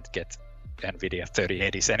I can't get NVIDIA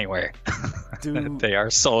 3080s anywhere. They are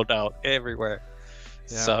sold out everywhere.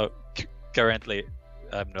 Yeah. So currently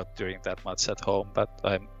I'm not doing that much at home, but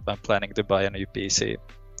I'm planning to buy a new PC at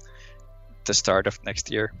the start of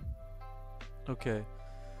next year. Okay.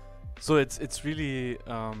 So it's really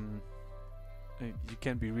you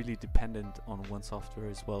can be really dependent on one software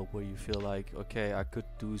as well, where you feel like, okay, I could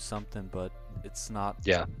do something, but it's not.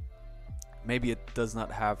 Yeah. Maybe it does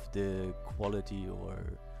not have the quality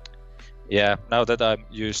or. Yeah. Now that I'm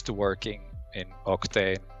used to working in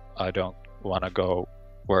Octane, I don't want to go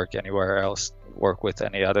work anywhere else, work with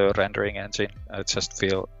any other rendering engine. I just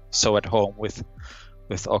feel so at home with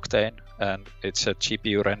Octane, and it's a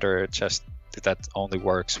GPU renderer just that only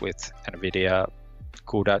works with NVIDIA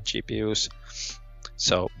CUDA GPUs.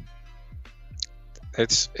 So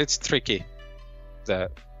it's tricky,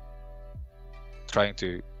 trying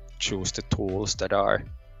to choose the tools that are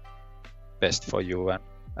best for you, and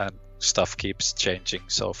stuff keeps changing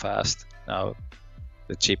so fast. Now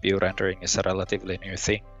the GPU rendering is a relatively new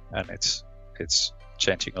thing, and it's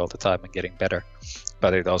changing all the time and getting better,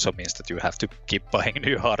 but it also means that you have to keep buying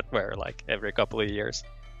new hardware like every couple of years.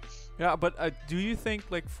 Yeah, but do you think,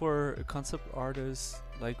 like, for concept artists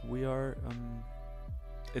like we are,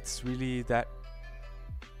 it's really that,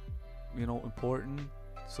 important,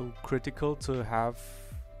 so critical to have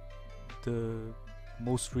the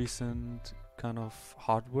most recent kind of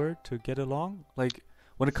hardware to get along? Like,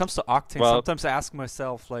 when it comes to Octane, sometimes I ask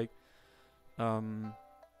myself, like,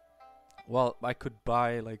 well, I could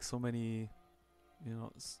buy like so many,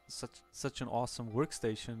 such an awesome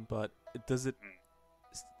workstation, but does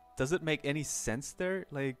it make any sense there,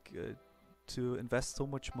 like, to invest so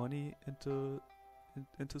much money into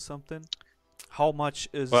something? How much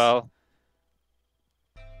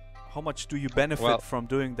do you benefit from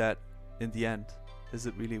doing that in the end? Is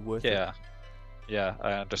it really worth it? Yeah,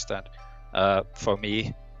 I understand. For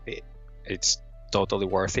me, it's totally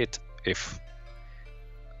worth it if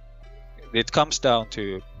it comes down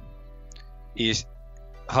to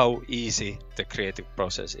how easy the creative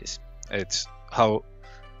process is. It's how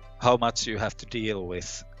much you have to deal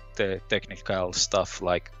with the technical stuff,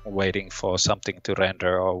 like waiting for something to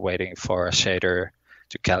render, or waiting for a shader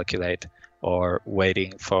to calculate, or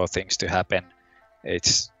waiting for things to happen.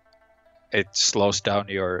 It slows down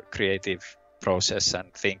your creative process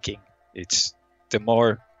and thinking. It's the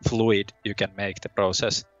more fluid you can make the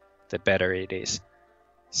process, the better it is.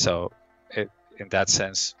 So in that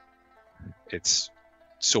sense, it's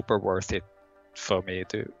super worth it for me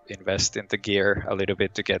to invest in the gear a little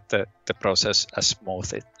bit to get the process as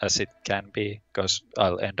smooth as it can be, because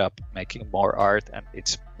I'll end up making more art and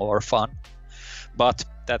it's more fun. But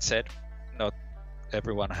that said, not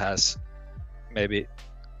everyone has maybe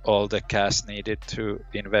all the cash needed to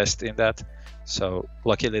invest in that. So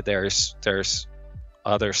luckily there's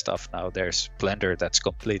other stuff now. There's Blender that's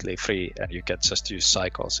completely free and you can just use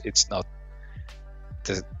cycles. It's not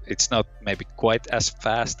maybe quite as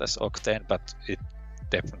fast as Octane, but it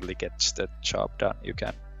definitely gets the job done. You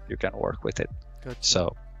can work with it. Gotcha.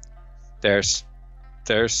 So there's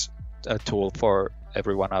a tool for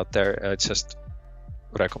everyone out there. I just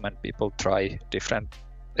recommend people try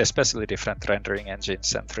especially different rendering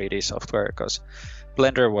engines and 3D software, because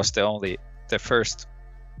Blender was the first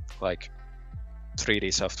like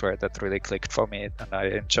 3D software that really clicked for me, and I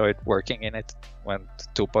enjoyed working in it when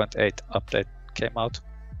the 2.8 update came out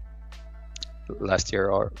last year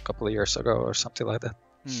or a couple of years ago or something like that.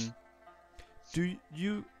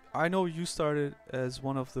 I know you started as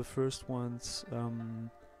one of the first ones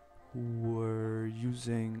who were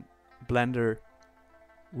using Blender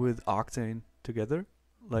with Octane together.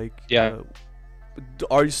 Like,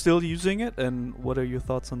 are you still using it, and what are your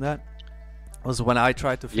thoughts on that? Also, when I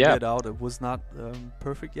tried to figure it out, it was not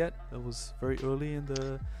perfect yet. It was very early in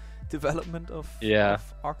the development of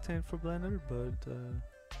Octane for Blender, but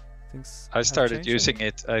things I started using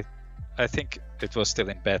it. I think it was still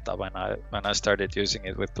in beta when I started using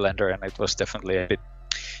it with Blender, and it was definitely a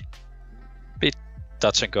bit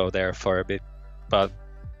touch and go there for a bit. But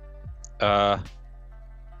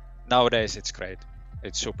nowadays it's great.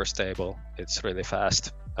 It's super stable. It's really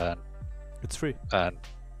fast, and it's free. And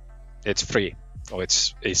it's free. Oh,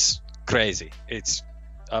 it's crazy.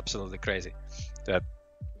 absolutely crazy. That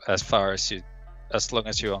as long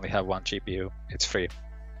as you only have one GPU, it's free.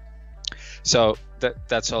 So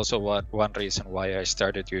that's also one reason why I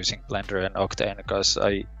started using Blender and Octane, because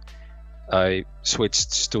I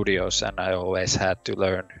switched studios and I always had to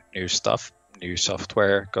learn new stuff, new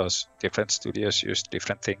software, because different studios use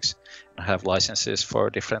different things and have licenses for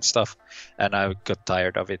different stuff, and I got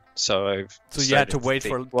tired of it. So you had to wait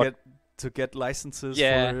to get licenses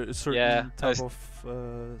for a certain type of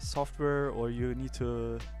software, or you need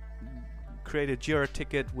to create a Jira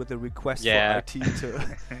ticket with a request for IT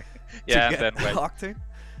to and get then Octane?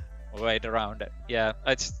 wait around it. Yeah,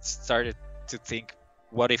 I just started to think,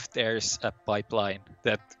 what if there's a pipeline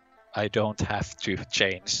that I don't have to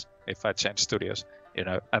change if I change studios,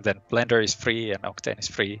 and then Blender is free and Octane is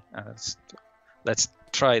free, and let's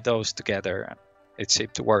try those together, and it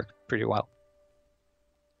seemed to work pretty well.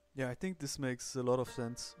 Yeah, I think this makes a lot of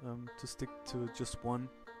sense, to stick to just one,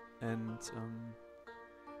 and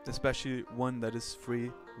especially one that is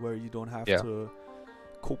free, where you don't have to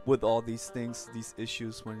cope with all these things, these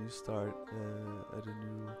issues when you start at a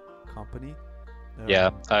new company.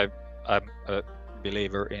 I'm a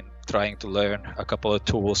believer in trying to learn a couple of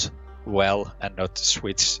tools well and not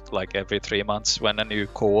switch like every 3 months when a new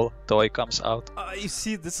cool toy comes out. You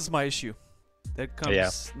see, this is my issue. That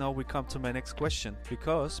comes now. We come to my next question,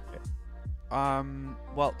 because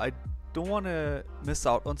well, I don't want to miss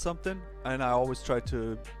out on something, and I always try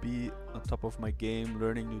to be on top of my game,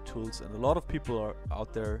 learning new tools, and a lot of people are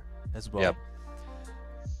out there as well.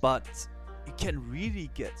 But you can really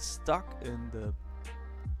get stuck in the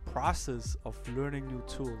process of learning new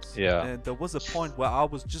tools. And there was a point where I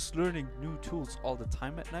was just learning new tools all the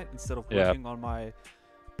time at night instead of working on my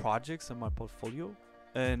projects and my portfolio.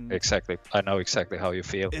 And exactly, I know exactly how you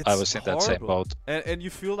feel. I was in that same boat. And you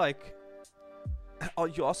feel like,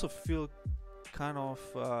 you also feel kind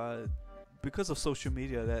of because of social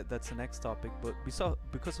media. That's the next topic. But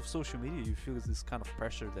because of social media, you feel this kind of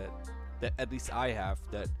pressure that at least I have,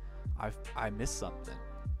 that I miss something.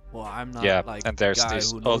 Well, I'm not like and there's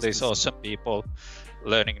all these this. awesome people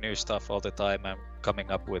learning new stuff all the time and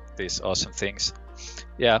coming up with these awesome things.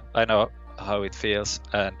 Yeah, I know how it feels,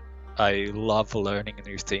 and I love learning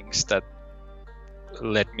new things that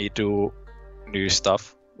let me do new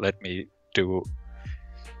stuff. Let me do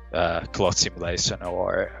cloth simulation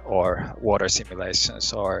or water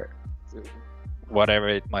simulations or whatever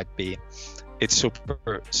it might be. It's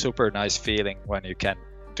super nice feeling when you can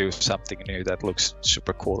do something new that looks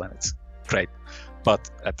super cool, and it's great. But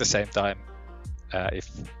at the same time,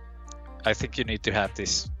 I think you need to have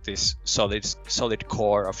this solid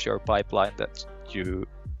core of your pipeline that you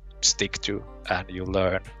stick to and you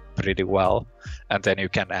learn pretty well, and then you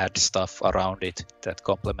can add stuff around it that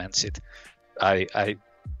complements it. I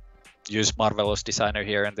use Marvelous Designer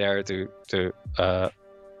here and there to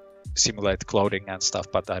simulate clothing and stuff,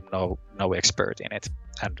 but I'm no expert in it,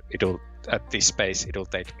 and at this pace it'll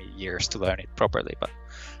take me years to learn it properly, but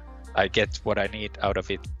I get what I need out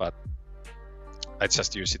of it, but I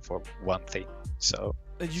just use it for one thing. So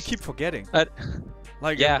you keep forgetting.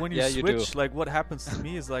 When you switch, like what happens to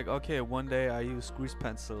me is like, okay, one day I use grease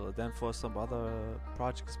pencil, then for some other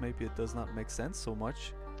projects maybe it does not make sense so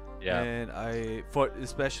much. And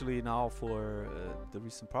especially now for the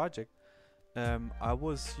recent project, I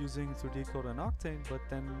was using 3D Code and Octane, but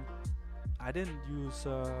then I didn't use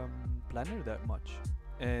Blender that much.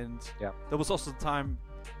 And there was also time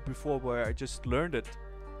before where I just learned it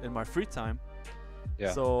in my free time.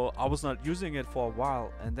 So I was not using it for a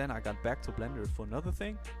while, and then I got back to Blender for another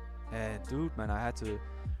thing. And dude, man, I had to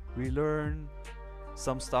relearn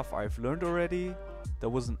some stuff I've learned already. There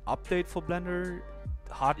was an update for Blender.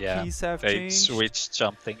 Hotkeys have changed. They switched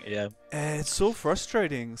something, And it's so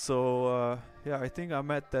frustrating. So I think I'm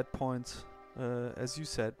at that point, as you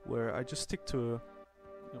said, where I just stick to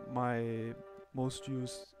my most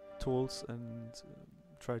used tools and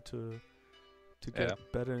try to get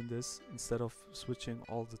better in this instead of switching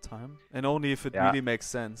all the time, and only if it really makes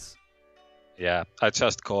sense. I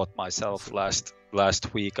just caught myself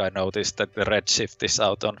last week. I noticed that the Redshift is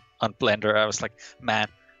out on Blender. I was like, man,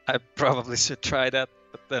 I probably should try that,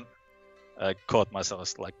 but then I caught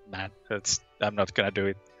myself like, man, I'm not gonna do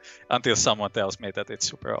it until someone tells me that it's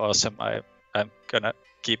super awesome. I'm gonna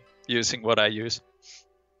keep using what I use.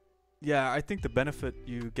 I think the benefit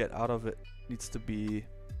you get out of it needs to be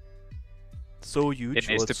so huge. It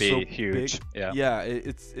needs to be so huge. Big.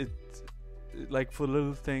 It's like for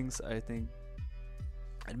little things, I think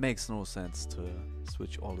it makes no sense to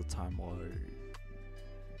switch all the time, or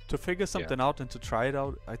to figure something out and to try it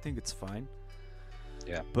out. I think it's fine.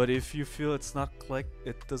 Yeah. But if you feel it does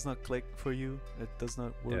not click for you, it does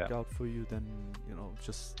not work out for you, then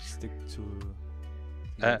just stick to.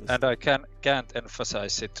 And I can't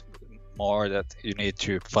emphasize it more that you need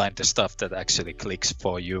to find the stuff that actually clicks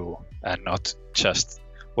for you, and not just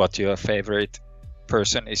what your favorite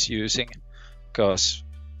person is using. Because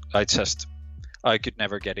I could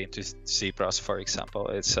never get into ZBrush, for example.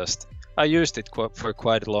 It's just I used it for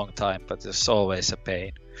quite a long time, but it's always a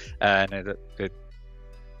pain. And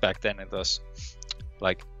back then it was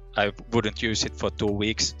like I wouldn't use it for 2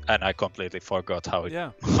 weeks, and I completely forgot how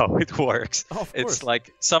it works. It's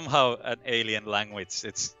like somehow an alien language.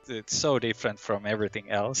 It's so different from everything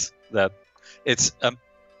else that it's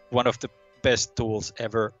one of the best tools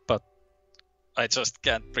ever, but I just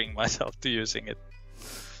can't bring myself to using it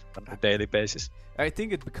on a daily basis. I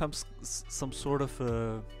think it becomes some sort of a,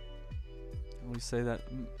 how do you say that,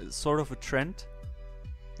 sort of a trend.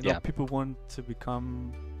 People want to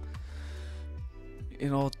become,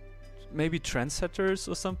 maybe trendsetters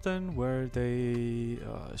or something, where they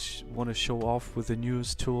want to show off with the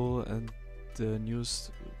newest tool and the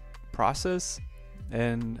newest process,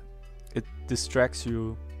 and it distracts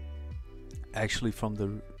you actually from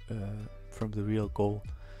the real goal.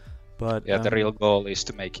 But the real goal is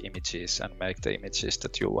to make images and make the images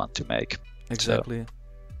that you want to make. Exactly.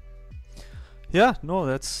 Yeah, no,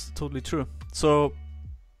 that's totally true. So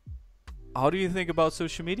how do you think about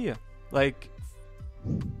social media? Like,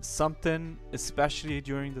 something, especially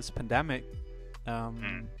during this pandemic,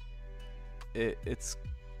 it's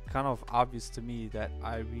kind of obvious to me that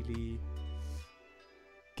I really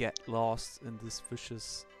get lost in this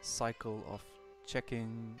vicious cycle of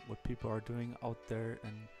checking what people are doing out there,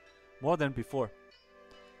 and more than before.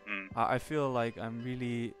 I feel like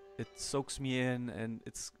it soaks me in, and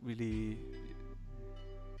it's really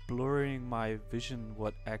blurring my vision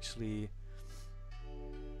what actually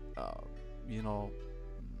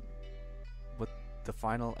what the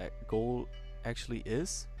final goal actually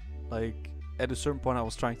is. Like, at a certain point I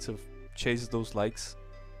was trying to chase those likes,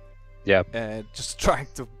 and just trying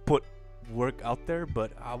to put work out there,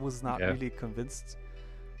 but I was not really convinced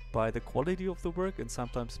by the quality of the work, and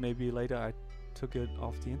sometimes maybe later I took it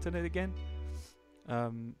off the internet again.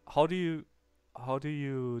 How do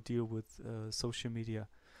you deal with social media?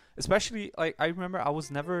 Especially, like, I remember I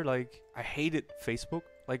was never I hated Facebook.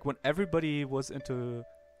 Like, when everybody was into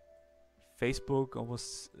Facebook and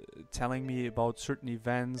was telling me about certain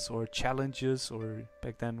events or challenges, or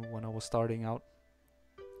back then when I was starting out,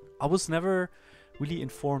 I was never really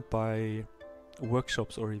informed by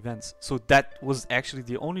workshops or events. So that was actually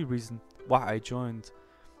the only reason why I joined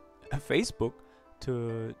Facebook,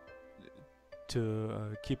 to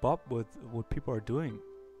keep up with what people are doing.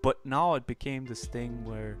 But now it became this thing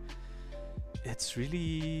where it's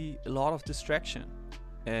really a lot of distraction,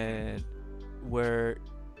 and where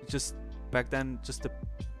just back then just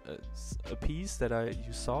a piece that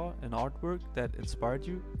you saw, an artwork that inspired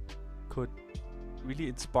you, could really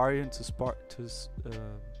inspire you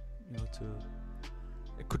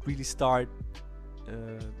it could really start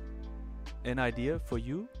an idea for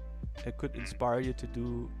you. It could inspire you to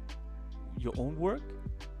do your own work.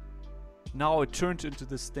 Now it turned into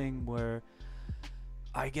this thing where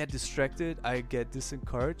I get distracted, I get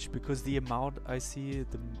disencouraged, because the amount I see,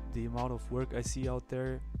 the amount of work I see out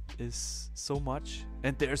there is so much,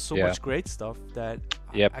 and there's so much great stuff that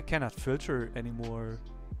I cannot filter anymore.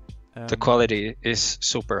 The quality is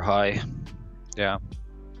super high. Yeah,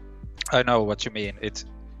 I know what you mean. It's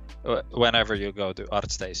whenever you go to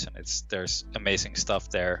ArtStation, there's amazing stuff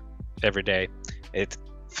there every day. It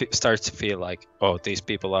starts to feel like, oh, these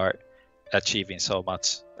people are achieving so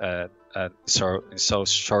much so in so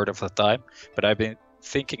short of a time. But I've been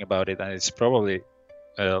thinking about it, and it's probably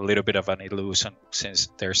a little bit of an illusion, since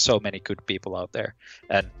there's so many good people out there.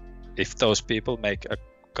 And if those people make a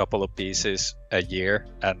couple of pieces a year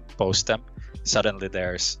and post them, suddenly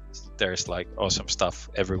there's like awesome stuff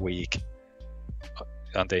every week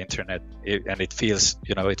on the internet, and it feels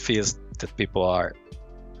that people are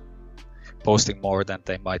posting more than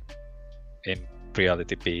they might in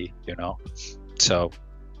reality be, so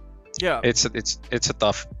it's a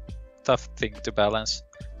tough thing to balance.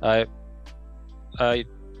 I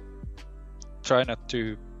try not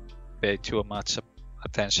to pay too much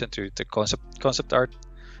attention to the concept art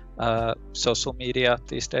social media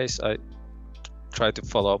these days. I try to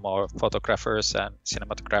follow more photographers and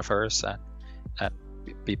cinematographers and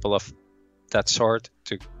people of that sort,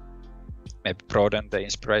 to maybe broaden the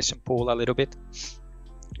inspiration pool a little bit.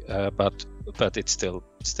 But it's still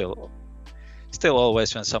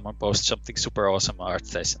always, when someone posts something super awesome on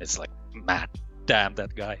ArtStation, it's like, man, damn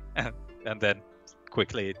that guy, and then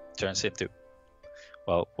quickly turns into,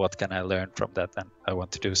 well, what can I learn from that? And I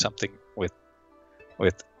want to do something with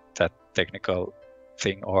that technical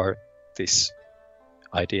thing or this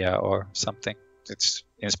idea or something. It's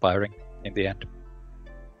inspiring in the end,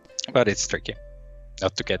 but it's tricky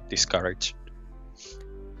not to get discouraged.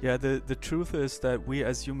 Yeah, the truth is that we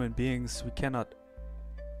as human beings, we cannot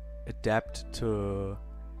adapt to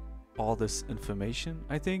all this information.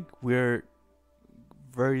 I think we're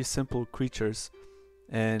very simple creatures,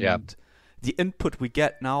 and the input we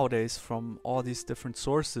get nowadays from all these different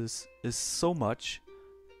sources is so much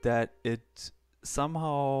that it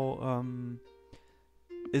somehow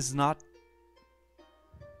is not,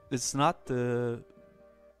 it's not the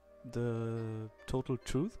total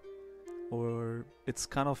truth, or it's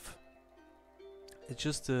kind of, it's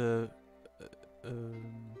just a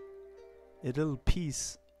little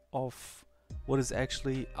piece of what is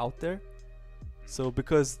actually out there. So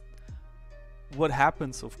because what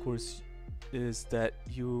happens, of course, is that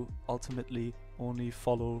you ultimately only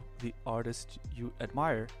follow the artist you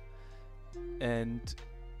admire, and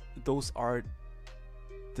those are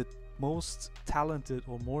the most talented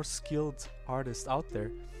or more skilled artists out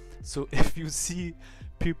there. So if you see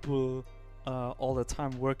people all the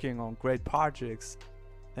time working on great projects,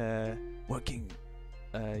 working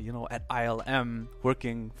at ILM,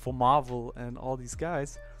 working for Marvel and all these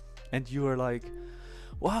guys, and you are like,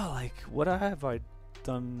 wow, like what have I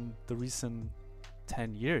done the recent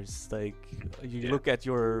 10 years? Like you look at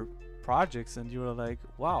your projects and you're like,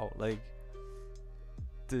 wow, like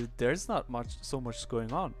there's not so much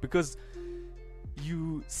going on, because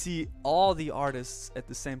you see all the artists at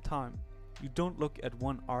the same time. You don't look at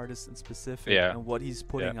one artist in specific and what he's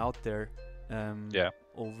putting out there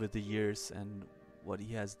over the years and what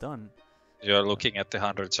he has done. You're looking at the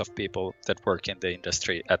hundreds of people that work in the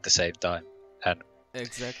industry at the same time, and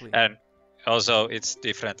exactly. And also it's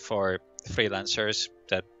different for freelancers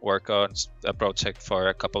that work on a project for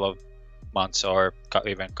a couple of months or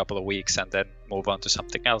even a couple of weeks and then move on to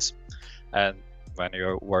something else. And when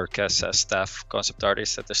you work as a staff concept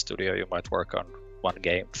artist at the studio, you might work on one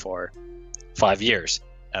game for 5 years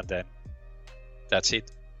and then that's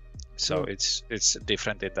it. So it's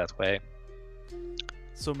different in that way.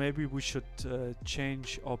 So maybe we should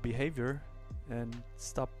change our behavior and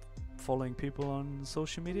stop following people on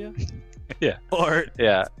social media. Or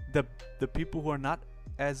the people who are not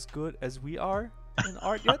as good as we are in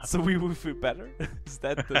art yet, so we will feel better. Is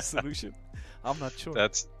that the solution? I'm not sure.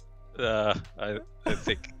 That's I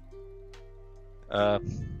think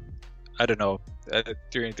I don't know.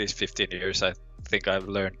 During these 15 years, I think I've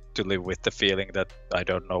learned to live with the feeling that I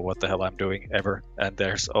don't know what the hell I'm doing ever, and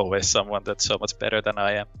there's always someone that's so much better than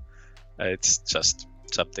I am. It's just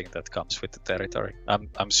something that comes with the territory.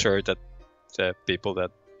 I'm sure that the people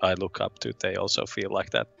that I look up to, they also feel like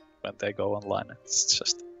that when they go online. It's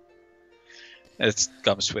just, it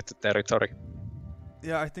comes with the territory.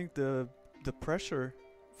 Yeah, I think the pressure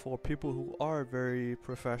for people who are very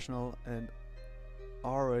professional and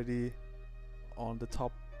already on the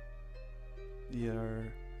top,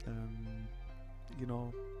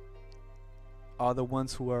 are the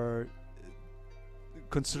ones who are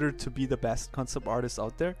considered to be the best concept artists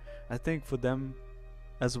out there. I think for them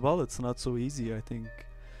as well, it's not so easy. I think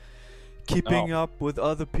keeping up with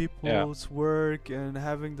other people's work and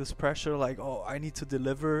having this pressure, like, oh, I need to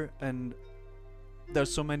deliver, and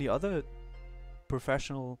there's so many other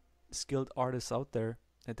professional skilled artists out there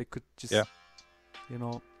that they could just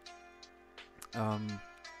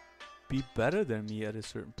be better than me at a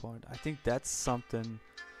certain point. I think that's something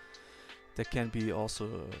that can be also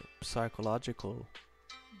a psychological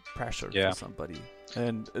pressure for somebody.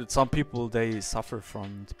 And some people, they suffer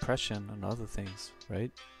from depression and other things,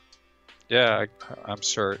 right? Yeah, I'm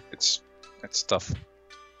sure it's tough.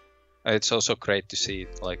 It's also great to see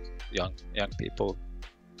like young people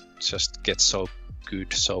just get so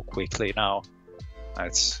good so quickly now.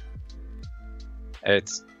 It's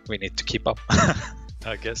we need to keep up.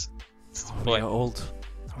 I guess. We're old.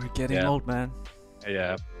 We're getting old, man.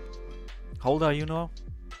 Yeah. How old are you now?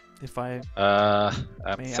 If I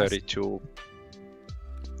I'm 32.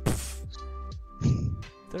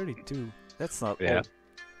 32. That's not old.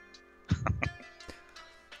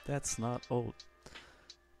 That's not old.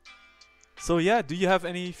 So yeah, do you have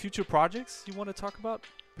any future projects you want to talk about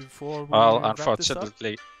before we Well, wrap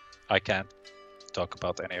unfortunately, I can't talk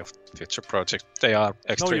about any of the future projects. They are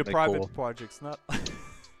extremely your private cool. projects, not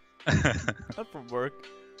not from work.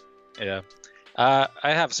 Yeah, I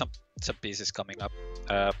have some pieces coming up,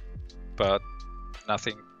 but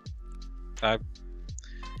nothing.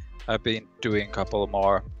 I've been doing a couple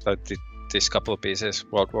more, but this couple of pieces,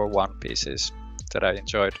 World War I pieces, that I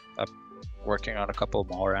enjoyed. I'm working on a couple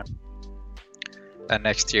more, and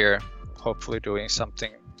next year hopefully doing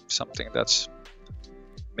something that's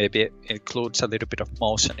maybe includes a little bit of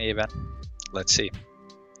motion even. Let's see.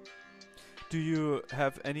 Do you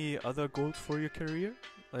have any other goals for your career?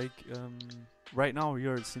 Like right now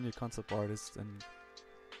you're a senior concept artist, and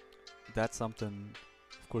that's something,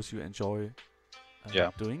 of course, you enjoy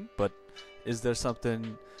doing. But is there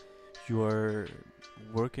something you are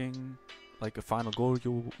working, like a final goal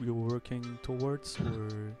you're working towards,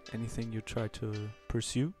 or anything you try to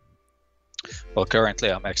pursue? Well,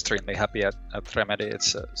 currently I'm extremely happy at Remedy.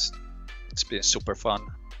 It's been super fun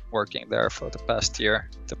working there for the past year.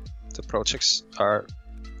 The projects are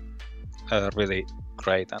really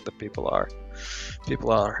great, and the people are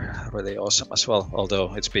really awesome as well.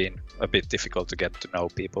 Although it's been a bit difficult to get to know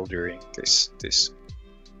people during this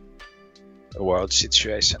world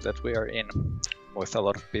situation that we are in, with a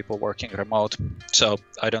lot of people working remote. So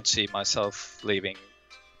I don't see myself leaving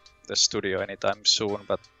the studio anytime soon.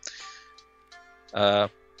 But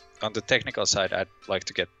on the technical side, I'd like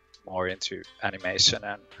to get more into animation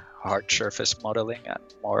and hard surface modeling and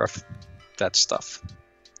more of that stuff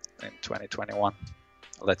in 2021.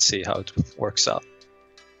 Let's see how it works out.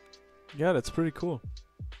 Yeah, that's pretty cool.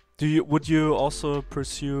 Would you also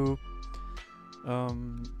pursue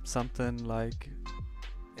something like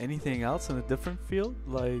anything else in a different field,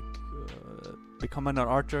 like becoming an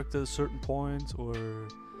art director at a certain point, or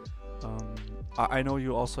I know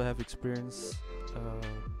you also have experience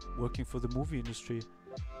working for the movie industry.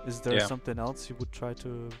 Is there something else you would try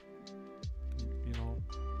to,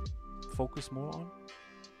 focus more on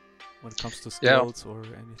when it comes to skills or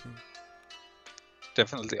anything?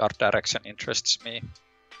 Definitely art direction interests me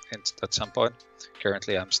at some point.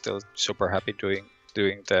 Currently I'm still super happy doing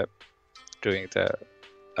the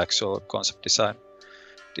actual concept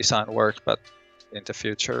design work, but in the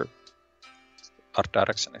future art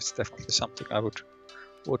direction is definitely something I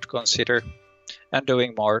would consider, and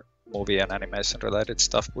doing more movie and animation related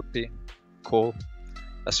stuff would be cool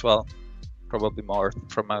as well. Probably more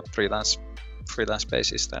from a freelance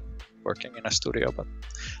basis than working in a studio, but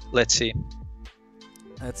let's see.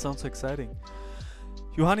 That sounds exciting.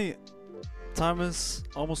 Juhani, time is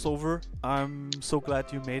almost over. I'm so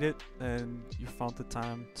glad you made it and you found the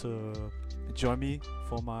time to join me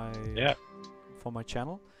for my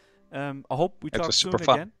channel. I hope we talk soon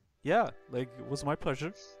again. Yeah, like it was my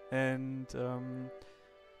pleasure, and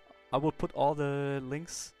I will put all the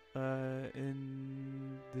links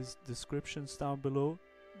in this descriptions down below,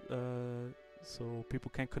 so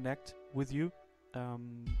people can connect with you.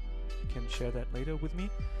 You can share that later with me,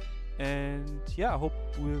 and I hope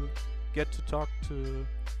we'll get to talk to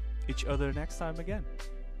each other next time again.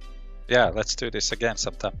 Yeah, let's do this again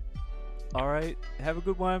sometime. All right, have a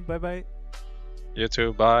good one. Bye bye. You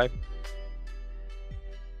too. Bye.